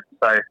line.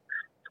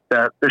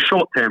 So the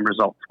short-term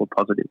results were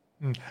positive.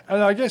 And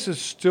I guess it's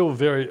still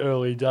very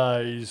early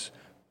days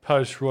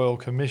post-Royal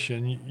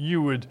Commission.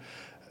 You would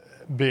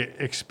be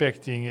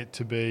expecting it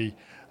to be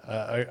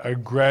a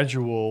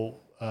gradual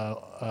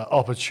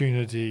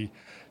opportunity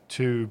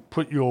to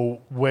put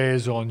your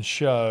wares on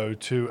show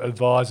to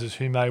advisors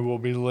who may well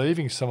be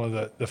leaving some of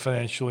the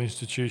financial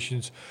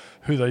institutions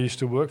who they used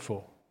to work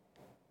for.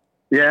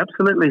 Yeah,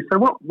 absolutely. So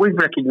what we've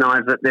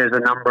recognised that there's a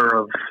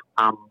number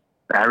of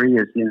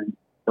barriers in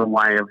the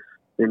way of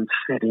them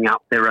setting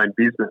up their own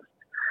business.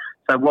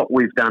 So what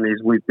we've done is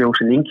we've built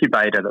an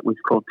incubator that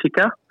we've called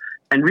Ticker,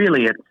 and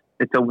really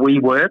it's a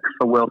WeWork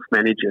for wealth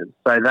managers.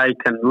 So they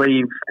can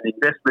leave an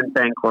investment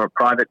bank or a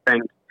private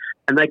bank,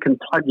 and they can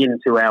plug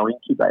into our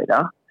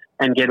incubator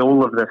and get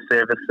all of the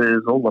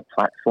services, all the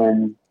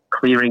platform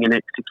clearing and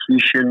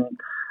execution.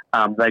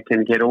 They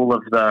can get all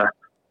of the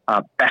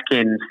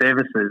back-end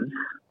services,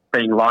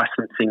 being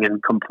licensing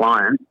and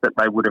compliance, that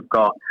they would have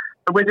got.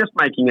 So we're just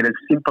making it as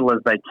simple as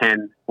they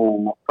can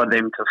for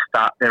them to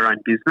start their own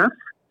business.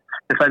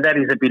 And so that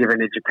is a bit of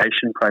an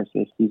education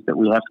process, is that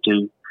we have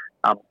to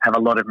have a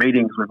lot of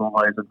meetings with all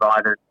those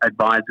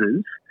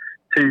advisors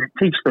to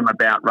teach them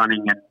about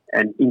running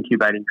and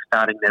incubating,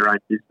 starting their own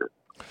business.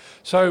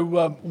 So,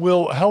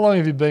 Will, how long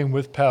have you been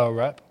with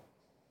PowerWrap?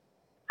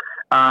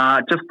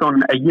 Just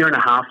on a year and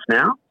a half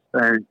now,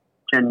 so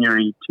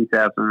January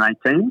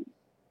 2018.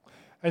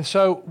 And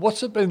so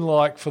what's it been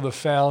like for the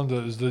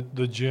founders,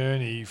 the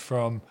journey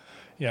from,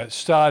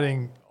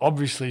 starting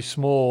obviously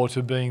small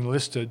to being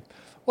listed?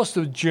 What's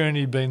the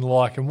journey been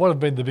like, and what have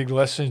been the big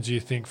lessons, do you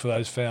think, for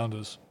those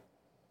founders?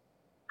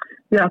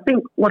 Yeah, I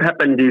think what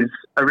happened is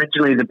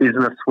originally the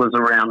business was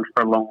around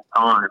for a long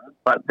time,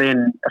 but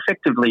then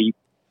effectively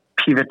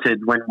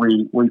pivoted when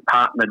we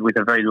partnered with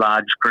a very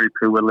large group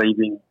who were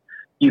leaving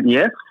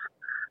UBS.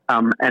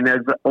 And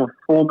as of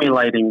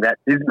formulating that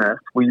business,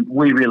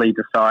 we really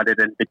decided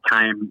and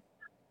became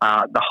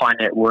the high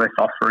net worth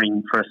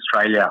offering for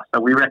Australia.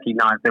 So we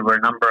recognised there were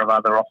a number of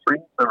other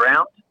offerings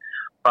around,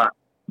 but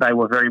they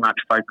were very much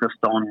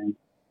focused on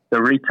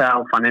the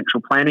retail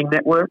financial planning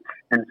network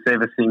and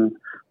servicing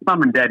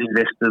mum and dad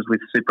investors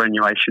with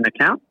superannuation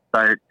accounts.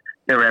 So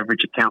their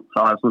average account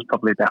size was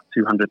probably about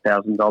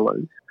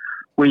 $200,000.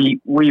 We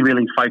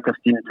really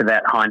focused into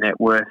that high net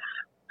worth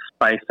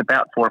space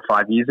about 4 or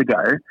 5 years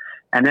ago,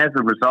 and as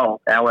a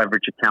result, our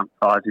average account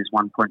size is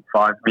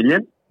 1.5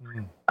 million.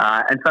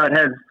 And so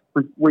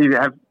we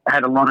have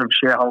had a lot of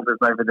shareholders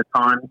over the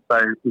time.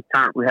 So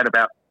we had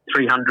about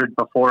 300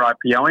 before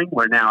IPOing.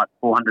 We're now at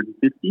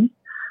 450.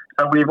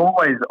 So we've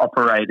always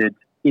operated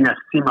in a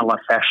similar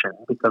fashion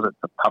because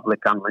it's a public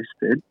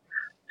unlisted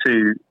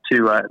to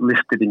a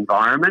listed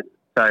environment.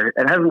 So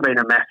it hasn't been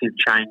a massive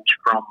change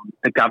from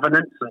the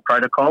governance and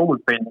protocol.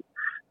 We've been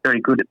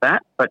very good at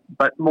that,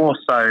 but more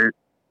so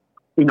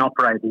in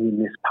operating in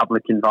this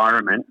public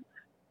environment,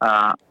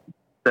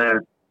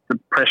 the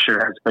pressure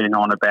has been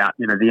on about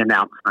the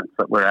announcements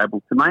that we're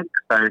able to make.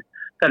 So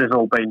that has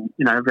all been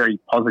a very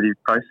positive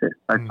process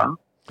so far.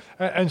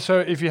 And so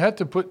if you had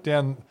to put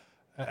down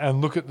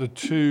and look at the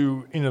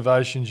two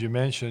innovations you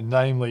mentioned,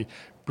 namely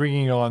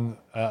bringing on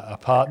a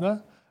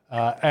partner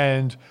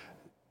and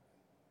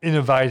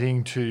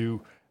innovating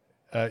to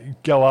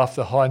go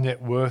after high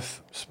net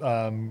worth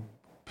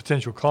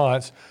potential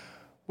clients,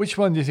 which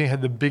one do you think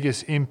had the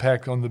biggest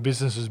impact on the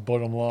business's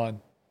bottom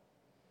line?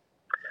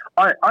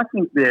 I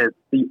think the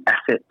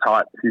asset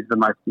types is the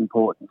most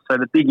important. So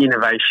the big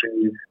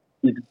innovation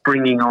is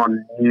bringing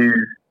on new,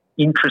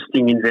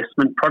 interesting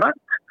investment products.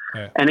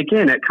 Yeah. And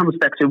again, it comes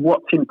back to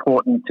what's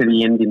important to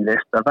the end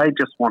investor. They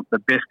just want the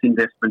best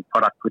investment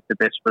product with the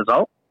best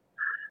results.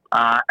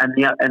 And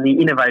the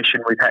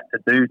innovation we've had to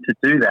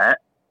do that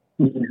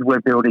is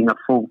we're building a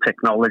full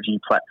technology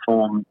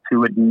platform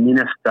to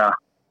administer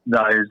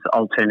those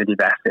alternative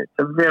assets,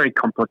 a very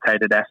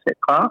complicated asset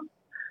class.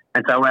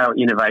 And so our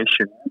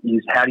innovation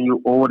is how do you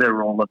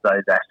order all of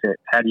those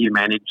assets, how do you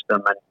manage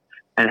them,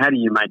 and how do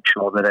you make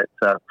sure that it's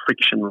a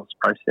frictionless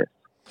process.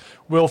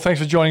 Will,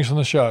 thanks for joining us on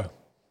the show.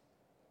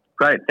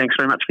 Great. Thanks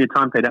very much for your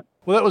time, Peter.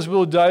 Well, that was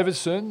Will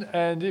Davidson.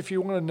 And if you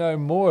want to know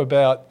more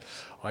about,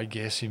 I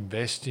guess,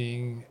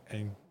 investing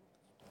and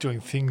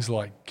doing things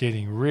like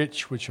getting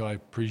rich, which I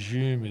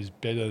presume is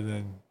better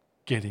than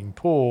getting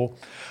poor,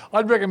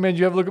 I'd recommend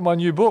you have a look at my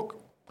new book.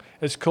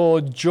 It's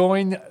called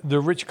Join the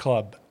Rich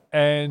Club.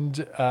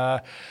 And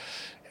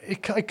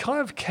it kind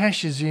of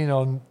cashes in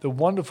on the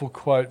wonderful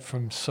quote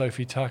from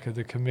Sophie Tucker,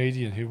 the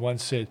comedian, who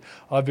once said,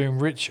 "I've been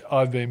rich,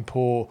 I've been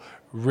poor,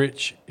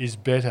 rich is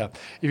better."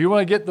 If you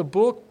want to get the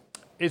book,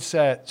 it's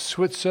at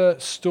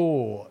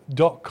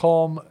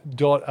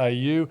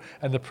switzerstore.com.au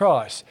and the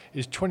price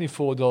is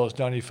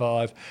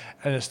 $24.95,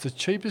 and it's the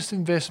cheapest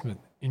investment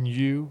in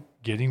you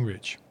getting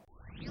rich.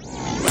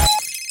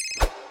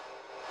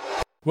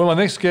 Well, my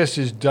next guest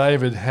is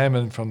David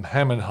Hammond from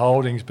Hammond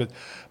Holdings, but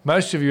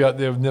most of you out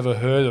there have never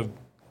heard of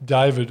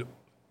David,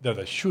 though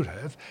they should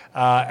have,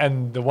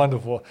 and the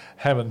wonderful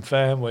Hammond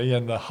family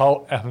and the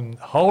Hammond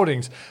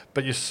Holdings,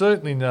 but you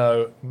certainly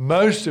know,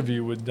 most of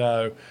you would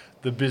know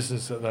the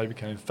business that they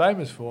became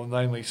famous for,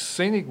 namely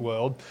Scenic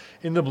World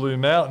in the Blue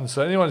Mountains.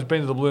 So anyone who's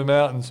been to the Blue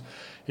Mountains,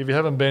 if you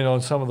haven't been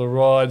on some of the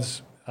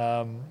rides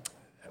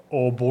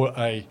or bought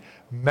a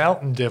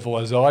Mountain Devil,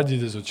 as I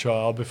did as a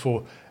child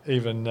before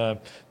even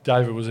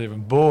David was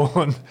even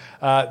born,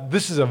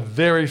 this is a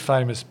very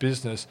famous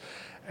business.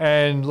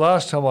 And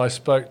last time I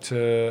spoke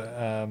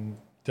to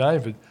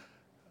David,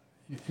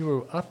 you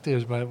were up there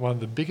as one of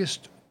the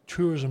biggest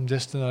tourism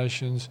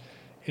destinations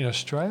in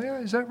Australia,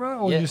 is that right,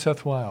 or New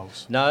South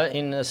Wales? No,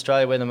 in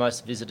Australia we're the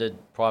most visited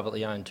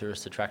privately owned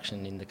tourist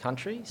attraction in the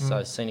country.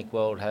 So Scenic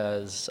World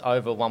has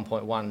over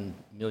 1.1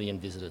 million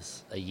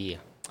visitors a year.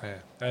 Yeah,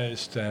 that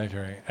is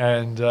staggering.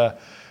 And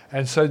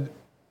so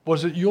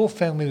was it your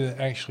family that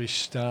actually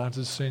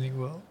started Scenic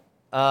World?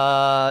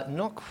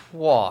 Not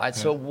quite. Yeah.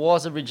 So it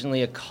was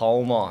originally a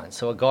coal mine.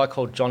 So a guy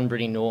called John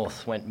Britty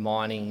North went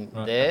mining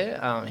there.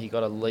 He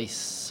got a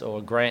lease or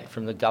a grant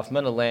from the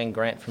government, a land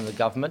grant from the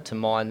government to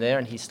mine there,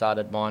 and he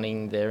started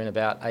mining there in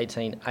about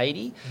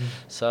 1880.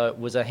 So it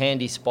was a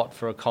handy spot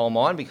for a coal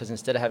mine because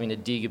instead of having to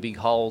dig a big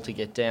hole to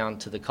get down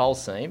to the coal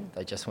seam,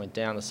 they just went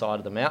down the side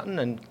of the mountain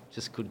and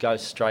just could go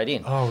straight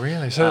in. Oh,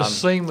 really? So the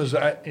seam was,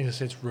 in a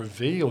sense,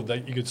 revealed,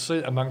 that you could see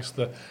it amongst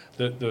the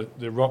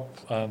rock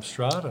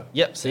strata.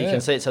 Yep, so you can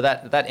can see it. So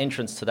that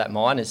entrance to that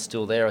mine is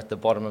still there at the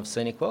bottom of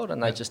Scenic World,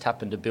 and they just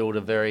happened to build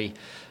a very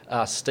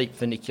steep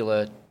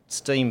funicular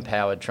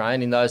steam-powered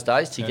train in those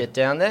days to get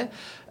down there.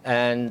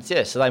 And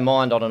so they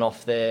mined on and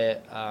off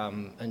there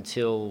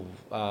until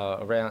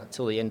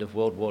the end of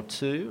World War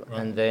II. Right.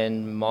 And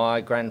then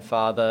my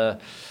grandfather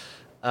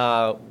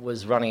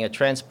was running a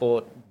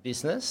transport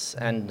business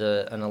and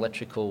an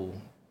electrical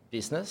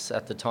business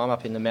at the time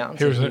up in the mountains.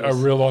 He was a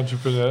real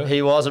entrepreneur.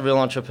 He was a real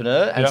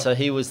entrepreneur, and so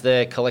he was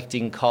there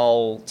collecting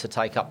coal to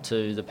take up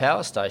to the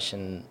power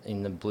station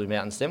in the Blue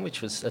Mountains then,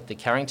 which was at the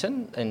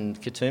Carrington in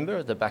Katoomba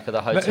at the back of the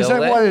hotel. Is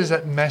that there. why there's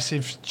that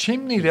massive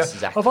chimney there?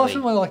 Exactly. I've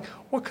often wondered, like,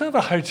 what kind of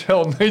a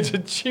hotel needs a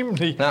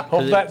chimney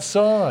of that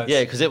size?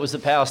 Yeah, because it was the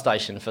power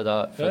station for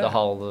the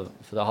whole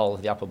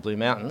of the Upper Blue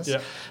Mountains.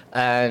 Yeah.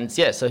 And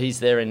so he's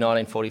there in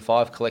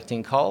 1945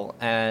 collecting coal,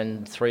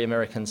 and 3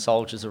 American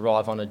soldiers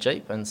arrive on a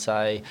jeep and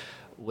say,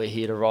 "We're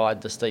here to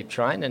ride the steep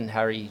train," and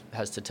Harry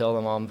has to tell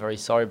them, "I'm very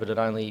sorry, but it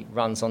only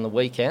runs on the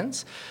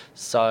weekends."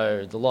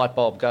 So the light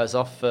bulb goes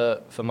off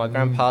for my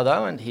grandpa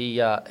though, and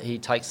he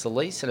takes the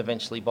lease and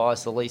eventually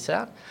buys the lease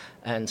out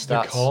and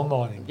starts the coal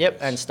mining. Yep,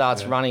 and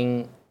starts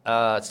running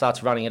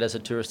it as a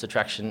tourist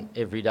attraction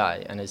every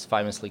day, and is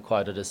famously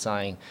quoted as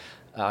saying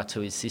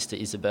to his sister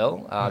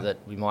Isabel that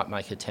we might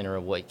make a tenner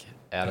a week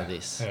out of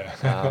this.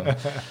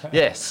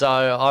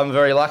 So I'm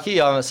very lucky.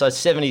 So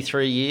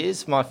 73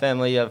 years my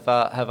family have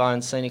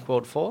owned Scenic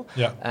World for.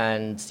 Yeah.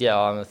 And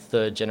I'm a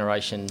 3rd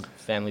generation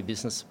family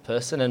business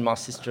person, and my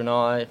sister and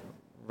I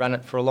ran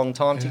it for a long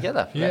time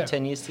together, about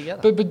 10 years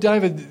together. But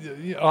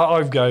David,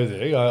 I go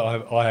there.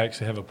 I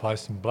actually have a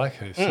place in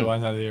Blackheath, so I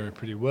know the area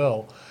pretty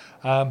well.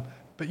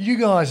 But you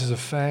guys as a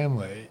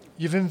family,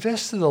 you've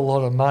invested a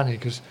lot of money,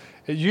 because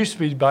it used to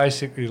be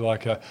basically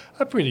like a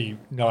pretty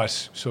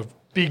nice sort of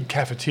big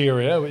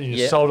cafeteria.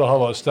 You sold a whole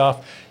lot of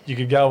stuff. You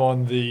could go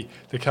on the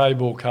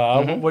cable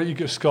car. What do you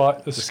get?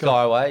 Skyway, the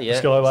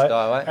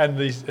Skyway, and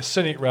the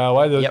Scenic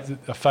Railway.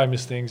 The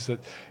famous things that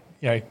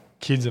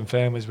kids and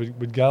families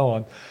would go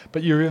on.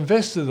 But you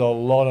invested a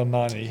lot of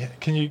money.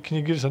 Can you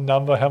give us a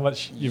number? How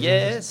much you've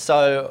invested?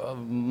 So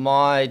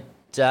my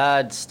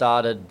dad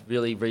started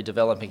really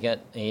redeveloping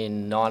it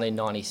in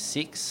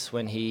 1996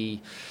 when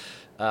he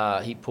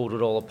pulled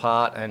it all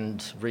apart and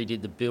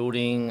redid the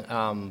building,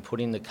 put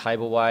in the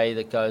cableway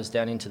that goes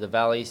down into the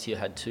valley. So you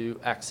had 2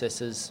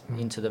 accesses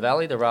into the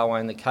valley, the railway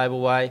and the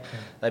cableway.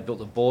 They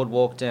built a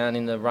boardwalk down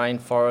in the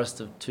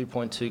rainforest of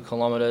 2.2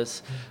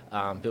 kilometres,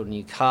 built a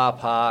new car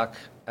park,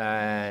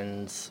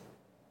 and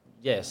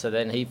so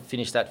then he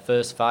finished that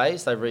first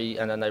phase.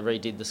 And then they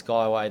redid the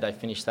Skyway. They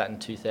finished that in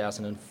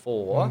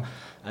 2004.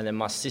 And then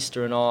my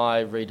sister and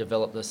I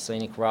redeveloped the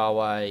Scenic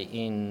Railway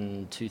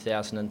in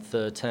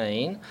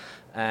 2013.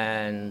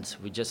 And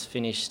we just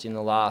finished in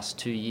the last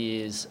 2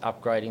 years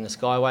upgrading the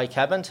Skyway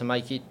cabin to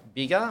make it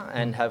bigger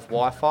and have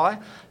Wi-Fi,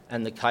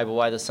 and the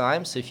cableway the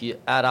same. So if you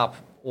add up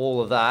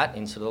all of that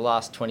into the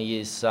last 20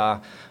 years,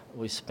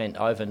 we've spent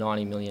over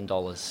 $90 million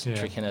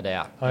tricking it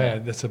out.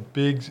 That's a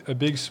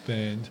big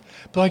spend.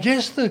 But I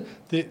guess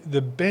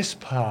the best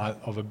part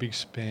of a big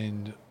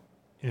spend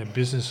in a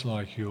business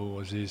like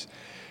yours is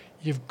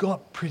you've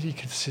got pretty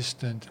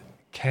consistent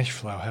cash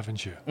flow,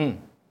 haven't you?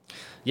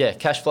 Yeah,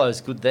 cash flow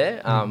is good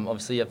there.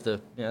 Obviously, you have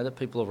the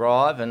people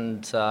arrive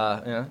and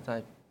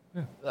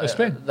they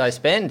spend. They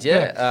spend,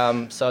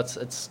 so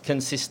it's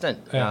consistent,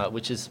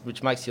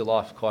 which makes your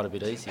life quite a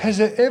bit easier. Has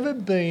there ever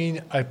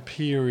been a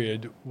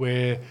period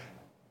where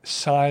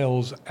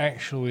sales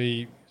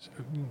actually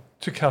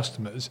to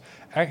customers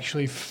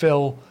actually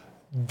fell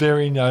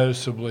very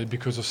noticeably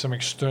because of some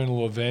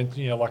external event,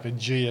 like a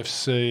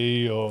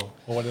GFC or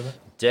whatever?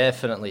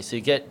 Definitely. So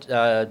you get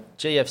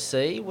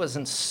GFC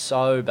wasn't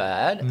so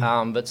bad,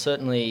 but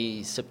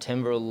certainly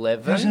September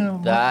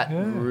 11,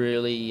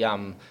 really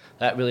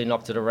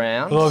knocked it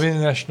around. A lot of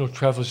international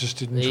travellers just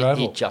didn't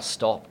travel. It just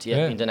stopped.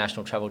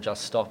 International travel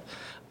just stopped.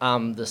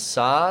 The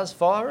SARS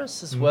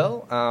virus as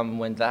well,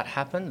 when that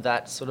happened,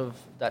 that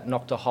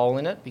knocked a hole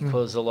in it,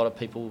 because a lot of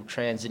people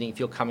transiting, if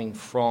you're coming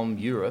from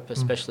Europe,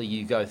 especially,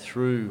 you go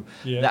through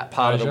that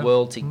part Asia. Of the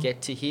world to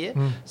get to here.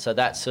 So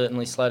that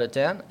certainly slowed it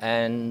down.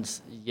 And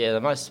the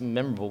most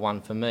memorable one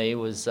for me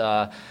was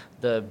the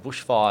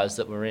bushfires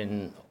that were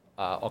in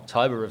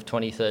October of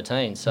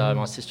 2013. So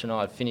my sister and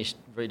I had finished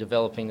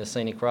redeveloping the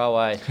Scenic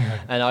Railway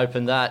and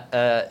opened that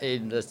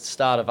in the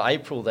start of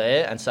April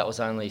there, and so that was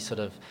only sort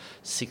of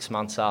 6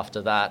 months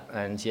after that,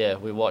 and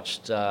we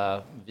watched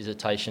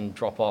visitation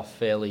drop off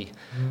fairly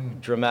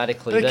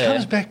dramatically. But it there.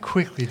 comes back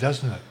quickly,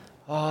 doesn't it?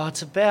 Oh,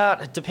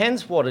 it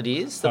depends what it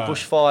is. The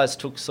bushfires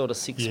took sort of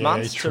 6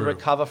 months to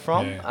recover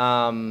from.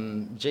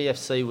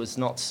 GFC was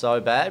not so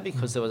bad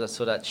because there was a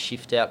sort of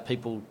shift out.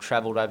 People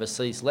travelled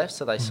overseas less,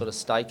 so they sort of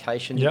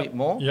staycationed a bit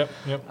more.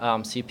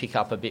 So you pick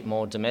up a bit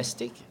more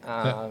domestic.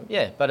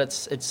 But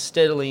it's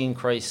steadily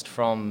increased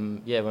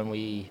from when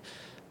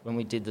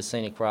we did the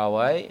Scenic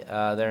Railway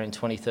there in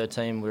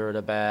 2013. We were at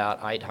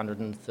about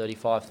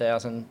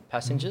 835,000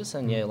 passengers,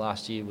 and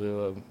last year we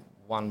were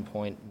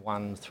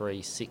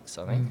 1.136,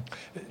 I think.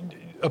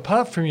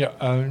 Apart from your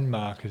own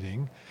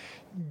marketing,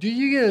 do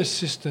you get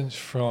assistance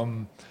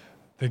from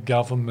the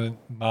government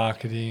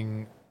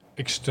marketing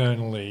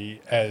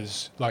externally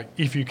as, like,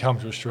 if you come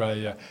to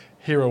Australia,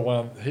 here's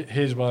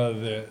one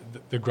of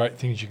the great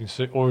things you can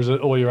see, or is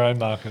it all your own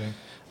marketing?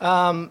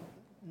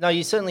 No,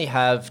 you certainly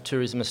have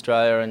Tourism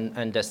Australia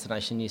and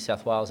Destination New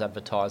South Wales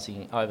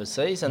advertising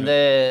overseas, and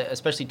they're,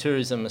 especially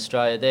Tourism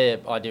Australia, their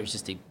idea is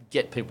just to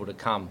get people to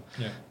come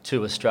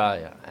to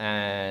Australia,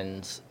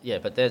 and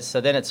but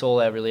then it's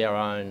all our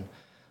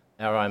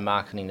own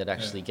marketing that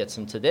actually gets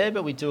them to there.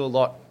 But we do a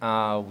lot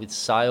with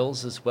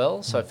sales as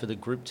well. So for the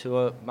group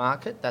tour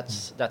market,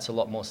 that's a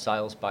lot more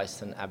sales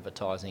based than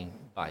advertising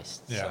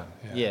based.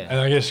 And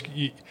I guess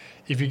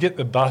if you get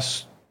the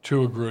bus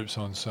tour groups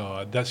on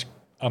side, that's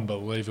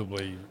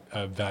unbelievably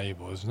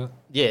valuable, isn't it?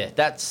 Yeah,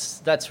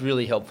 that's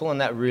really helpful,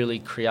 and that really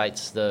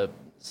creates the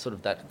sort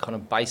of that kind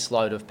of base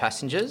load of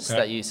passengers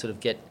that you sort of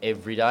get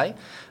every day.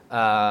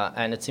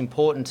 And it's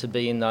important to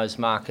be in those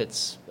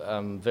markets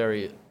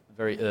very,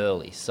 very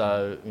early.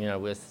 So,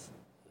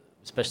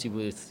 especially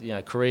with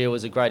Korea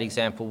was a great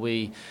example.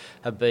 We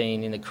have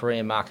been in the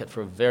Korean market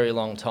for a very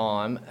long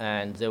time,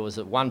 and there was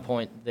at one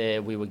point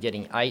there we were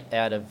getting 8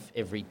 out of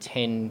every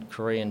 10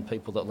 Korean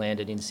people that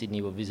landed in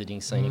Sydney were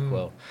visiting Scenic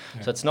World.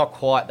 So it's not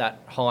quite that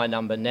high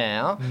number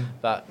now,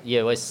 but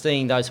we're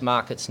seeing those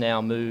markets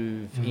now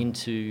move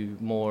into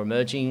more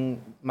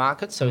emerging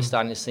markets. So we're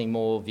starting to see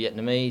more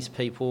Vietnamese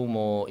people,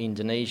 more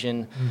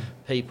Indonesian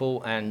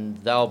people, and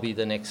they'll be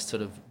the next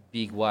sort of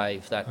big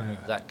wave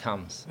that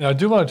comes. Now, I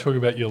do want to talk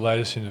about your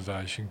latest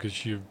innovation,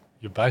 because you've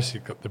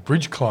basically got the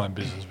bridge climb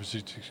business, which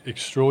is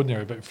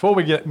extraordinary. But before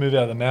we move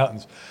out of the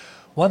mountains,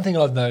 one thing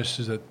I've noticed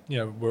is that,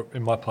 we're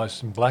in my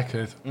place in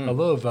Blackheath, a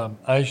lot of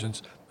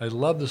Asians, they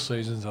love the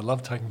seasons, they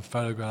love taking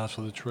photographs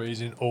of the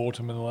trees in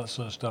autumn and all that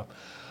sort of stuff.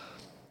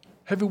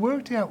 Have you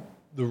worked out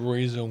the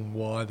reason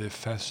why they're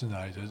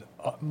fascinated?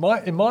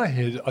 In my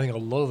head, I think a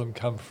lot of them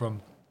come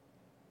from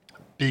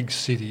big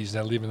cities,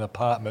 they live in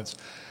apartments,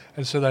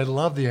 and so they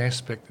love the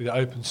aspect, the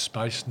open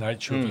space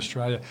nature of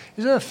Australia.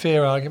 Is that a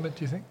fair argument,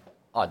 do you think?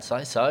 I'd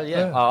say so,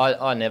 yeah.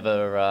 I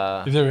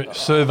never... You've never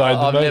surveyed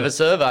them? I've never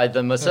surveyed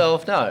them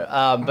myself, no.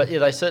 But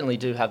they certainly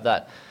do have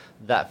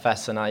that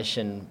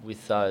fascination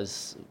with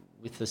those,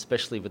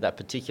 especially with that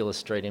particular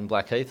street in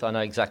Blackheath. I know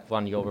exact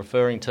one you're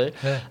referring to.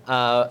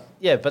 But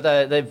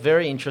they're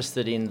very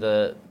interested in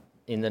the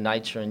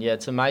nature, and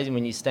it's amazing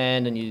when you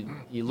stand and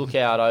you look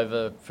out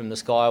over from the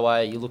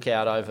Skyway, you look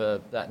out over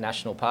that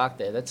national park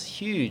there. That's a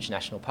huge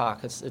national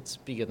park. It's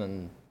bigger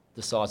than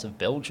the size of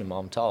Belgium,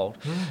 I'm told.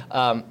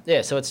 So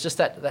it's just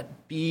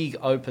that big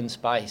open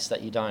space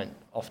that you don't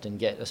often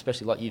get,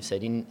 especially like you've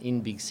said,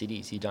 in big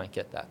cities, you don't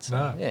get that.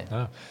 So,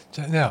 no.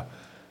 So now,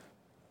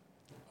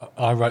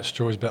 I wrote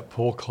stories about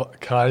Paul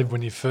Cave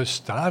when he first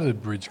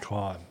started Bridge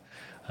Climb,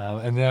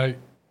 and now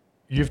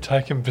you've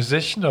taken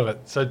possession of it.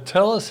 So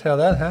tell us how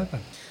that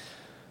happened.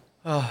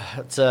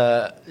 It's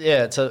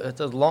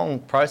a long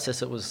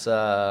process. It was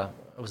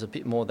a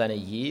bit more than a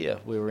year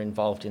we were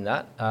involved in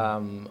that.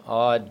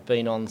 I'd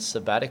been on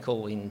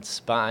sabbatical in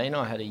Spain.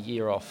 I had a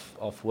year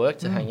off work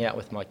to hang out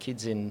with my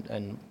kids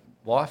and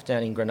wife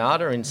down in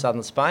Granada in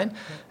southern Spain,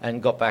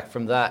 and got back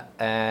from that.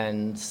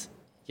 And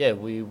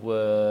we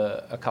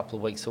were a couple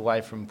of weeks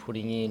away from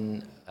putting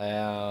in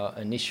our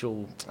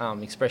initial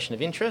expression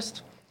of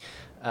interest.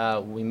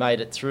 We made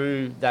it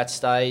through that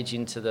stage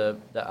into the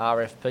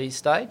RFP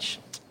stage.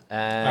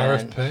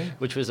 RFP?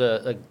 Which was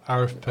a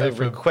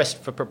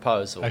request for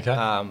proposal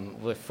from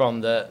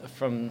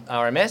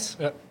RMS.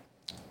 Yep.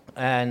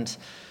 And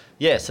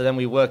so then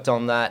we worked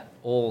on that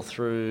all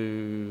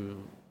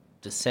through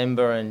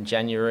December and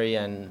January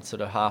and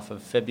sort of half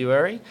of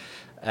February.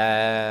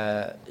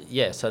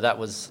 So that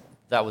was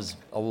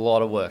a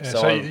lot of work.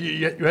 So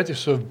you had to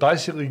sort of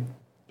basically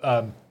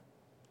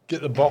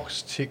get the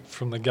box ticked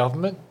from the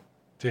government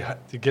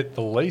to get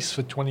the lease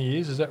for 20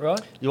 years, is that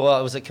right? Well,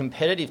 it was a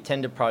competitive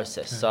tender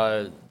process.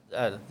 So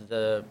at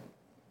the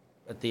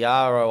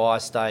ROI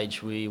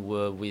stage, we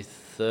were with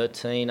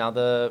 13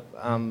 other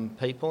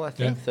people, I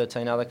think,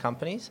 13 other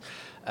companies.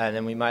 And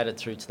then we made it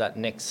through to that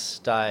next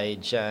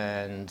stage,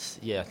 and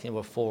I think there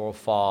were 4 or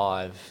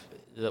 5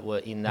 that were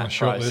in that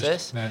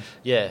process.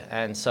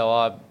 And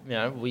so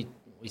we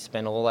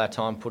spent all our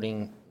time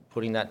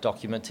putting that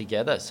document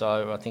together.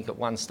 So I think at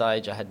one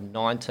stage I had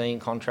 19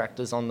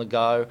 contractors on the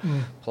go,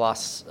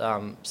 plus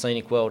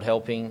Scenic World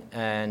helping,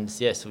 and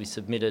so we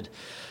submitted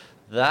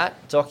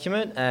that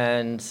document,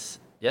 and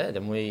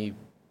then we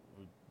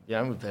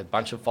had a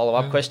bunch of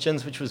follow-up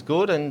questions, which was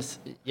good, and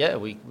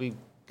we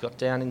got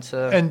down into.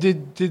 And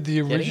did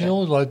the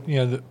original,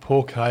 the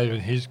Paul Cave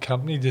and his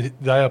company, did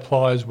they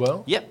apply as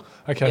well? Yep.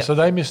 Okay, so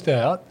they missed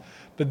out,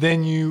 but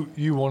then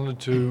you wanted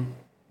to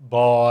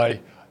buy,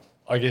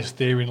 I guess,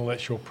 their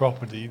intellectual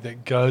property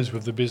that goes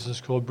with the business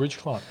called Bridge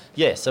Climb.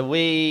 Yeah, so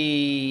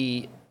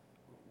we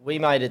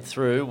made it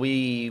through.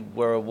 We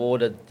were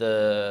awarded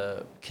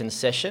the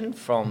concession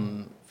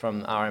from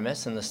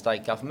RMS and the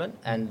state government,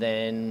 and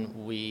then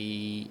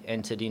we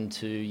entered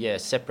into a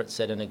separate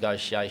set of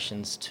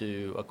negotiations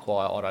to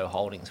acquire Otto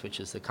Holdings, which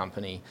is the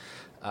company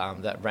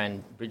that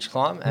ran Bridge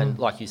Climb, and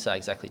like you say,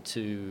 exactly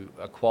to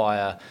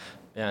acquire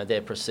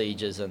their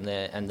procedures and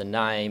the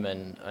name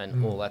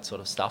and all that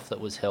sort of stuff that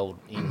was held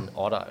in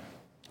Otto.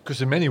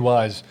 Because in many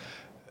ways,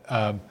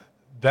 that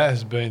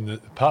has been,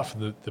 apart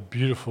from the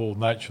beautiful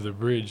nature of the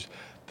bridge,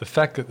 the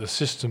fact that the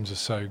systems are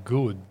so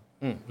good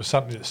was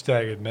something that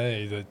staggered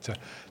me.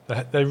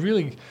 That they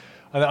really,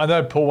 I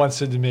know Paul once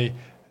said to me,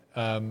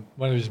 one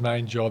of his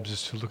main jobs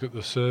is to look at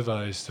the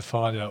surveys to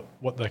find out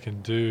what they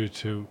can do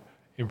to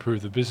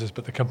improve the business,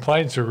 but the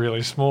complaints are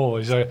really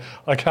small. So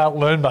I can't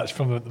learn much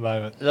from them at the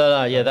moment.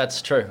 No, yeah,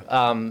 that's true.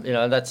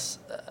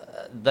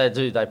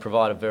 They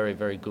provide a very,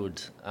 very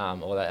good,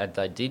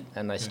 they did,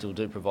 and they still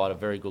do provide a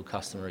very good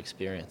customer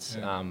experience.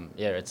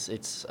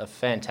 It's a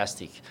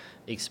fantastic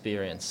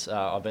experience.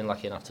 I've been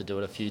lucky enough to do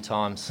it a few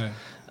times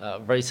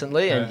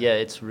recently, and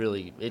it's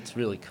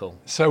really cool.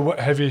 So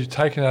have you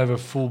taken over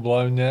full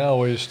blown now,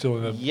 or are you still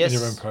in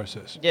your own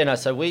process? Yeah, no.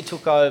 So we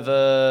took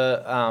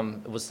over.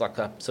 It was like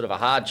a sort of a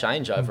hard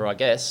changeover, I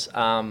guess,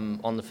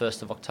 on the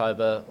 1st of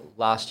October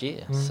last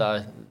year.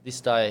 So this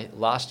day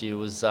last year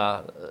was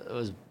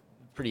a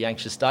pretty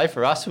anxious day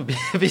for us. We've been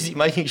busy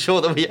making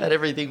sure that we had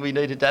everything we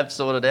needed to have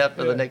sorted out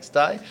for the next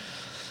day.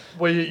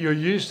 Well, you're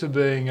used to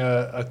being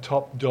a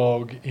top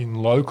dog in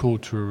local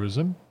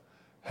tourism.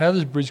 How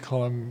does Bridge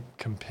Climb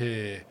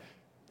compare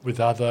with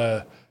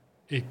other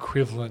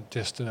equivalent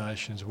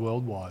destinations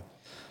worldwide?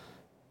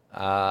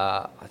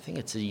 I think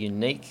it's a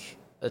unique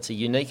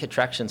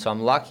attraction. So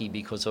I'm lucky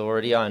because I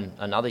already own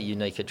another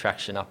unique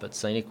attraction up at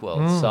Scenic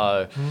World.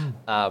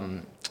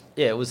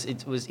 It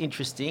was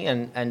interesting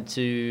and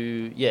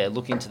to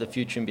look into the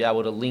future and be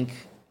able to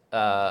link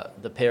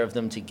the pair of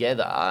them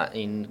together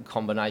in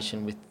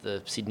combination with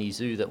the Sydney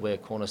Zoo that we're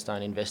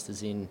cornerstone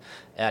investors in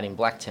out in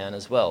Blacktown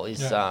as well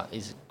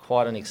is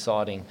quite an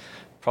exciting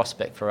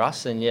prospect for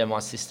us. And my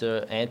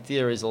sister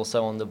Anthea is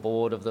also on the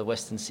board of the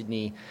Western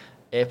Sydney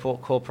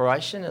Airport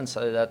Corporation, and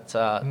so that's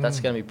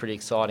going to be pretty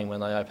exciting when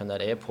they open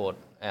that airport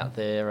out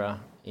there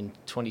in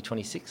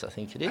 2026, I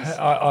think it is.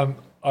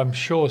 I'm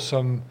sure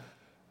some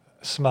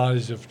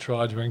smarties have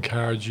tried to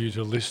encourage you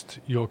to list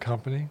your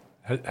company.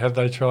 Have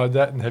they tried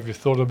that, and have you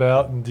thought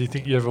about, and do you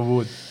think you ever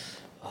would?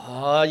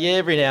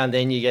 Every now and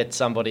then you get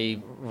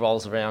somebody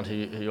rolls around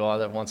who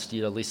either wants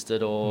you to list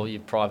it or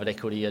your private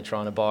equity are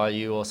trying to buy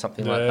you or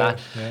something like that.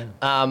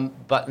 Yeah.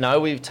 But no,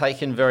 we've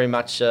taken very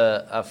much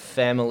a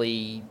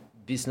family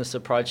business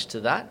approach to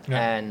that,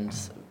 and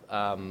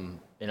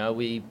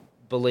we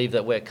believe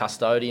that we're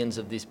custodians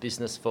of this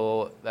business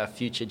for our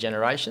future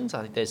generations.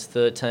 I think there's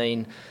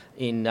 13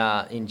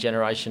 in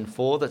Generation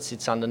 4 that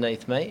sits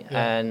underneath me,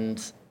 and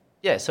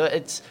so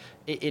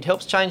it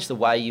helps change the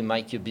way you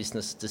make your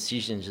business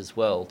decisions as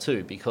well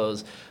too,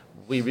 because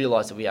we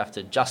realise that we have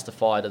to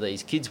justify to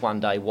these kids one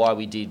day why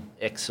we did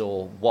X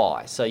or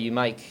Y. So you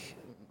make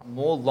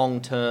more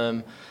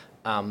long-term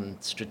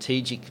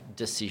strategic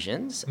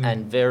decisions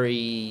and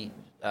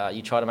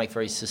you try to make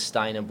very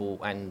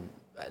sustainable and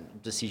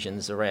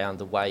decisions around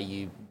the way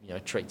you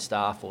treat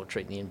staff or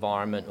treat the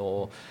environment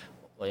or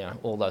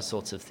all those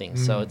sorts of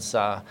things. So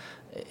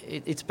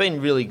it's been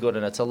really good,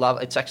 and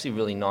it's actually a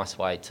really nice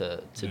way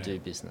to do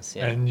business.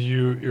 Yeah. And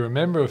you're a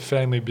member of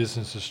Family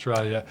Business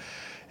Australia.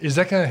 Is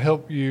that going to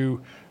help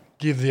you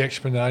give the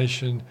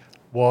explanation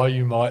why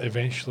you might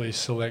eventually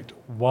select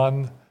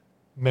one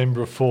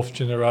member of fourth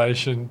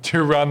generation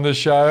to run the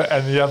show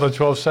and the other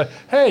 12 say,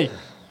 hey,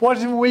 why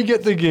didn't we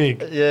get the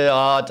gig? Yeah,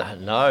 I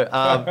don't know.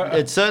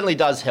 It certainly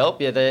does help.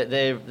 Yeah,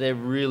 they're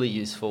really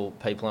useful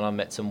people, and I've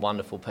met some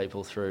wonderful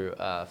people through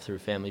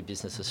Family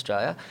Business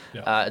Australia.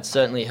 Yeah. It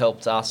certainly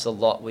helped us a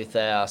lot with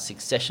our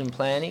succession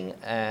planning.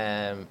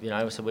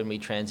 So when we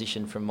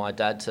transitioned from my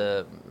dad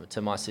to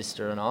my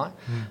sister and I,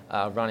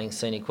 running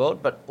Scenic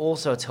World, but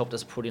also it's helped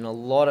us put in a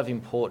lot of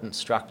important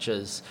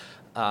structures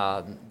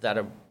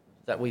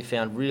that we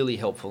found really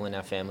helpful in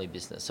our family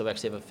business. So we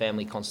actually have a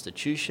family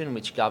constitution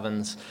which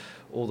governs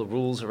all the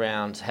rules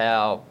around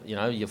how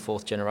your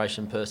fourth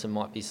generation person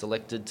might be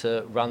selected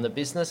to run the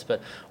business,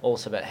 but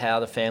also about how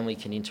the family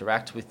can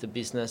interact with the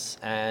business,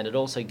 and it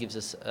also gives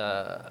us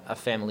a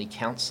family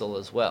council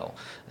as well.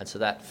 And so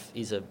that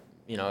is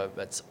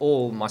it's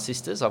all my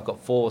sisters. I've got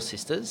 4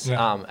 sisters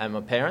and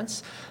my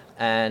parents,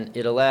 and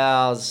it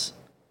allows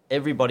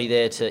everybody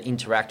there to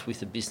interact with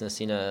the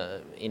business in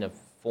a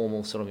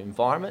formal sort of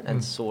environment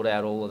and sort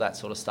out all of that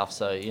sort of stuff.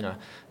 So,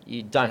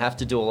 you don't have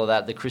to do all of that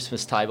at the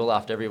Christmas table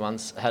after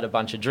everyone's had a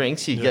bunch of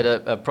drinks. You get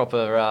a proper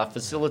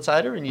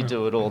facilitator and you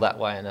do it all that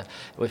way. And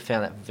we've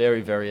found that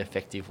very, very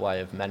effective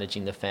way of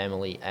managing the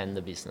family and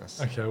the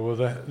business. Okay, well,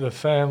 the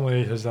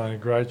family has done a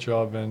great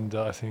job, and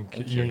I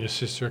think you and your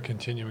sister are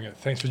continuing it.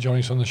 Thanks for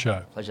joining us on the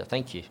show. Pleasure.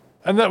 Thank you.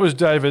 And that was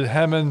David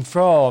Hammond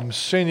from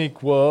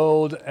Scenic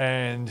World,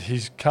 and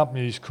his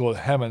company is called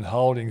Hammond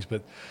Holdings,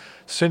 but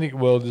Scenic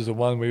World is the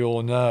one we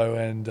all know,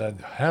 and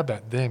how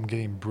about them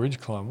getting Bridge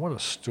Climb? What a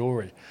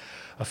story.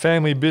 A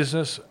family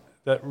business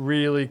that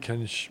really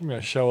can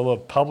show a lot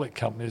of public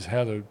companies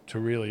how to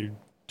really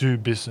do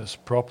business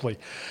properly.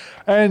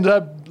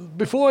 And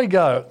before I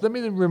go, let me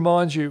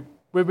remind you,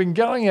 we've been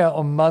going out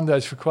on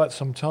Mondays for quite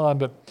some time,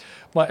 but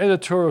my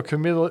editorial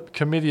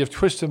committee have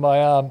twisted my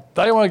arm.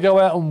 They want to go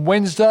out on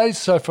Wednesdays,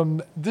 so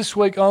from this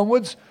week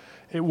onwards,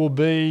 it will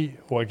be,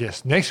 or I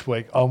guess next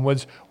week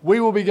onwards, we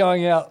will be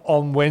going out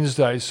on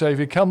Wednesdays. So if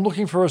you come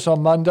looking for us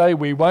on Monday,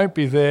 we won't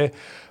be there,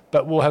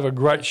 but we'll have a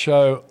great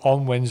show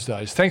on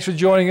Wednesdays. Thanks for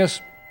joining us.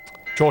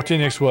 Talk to you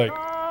next week.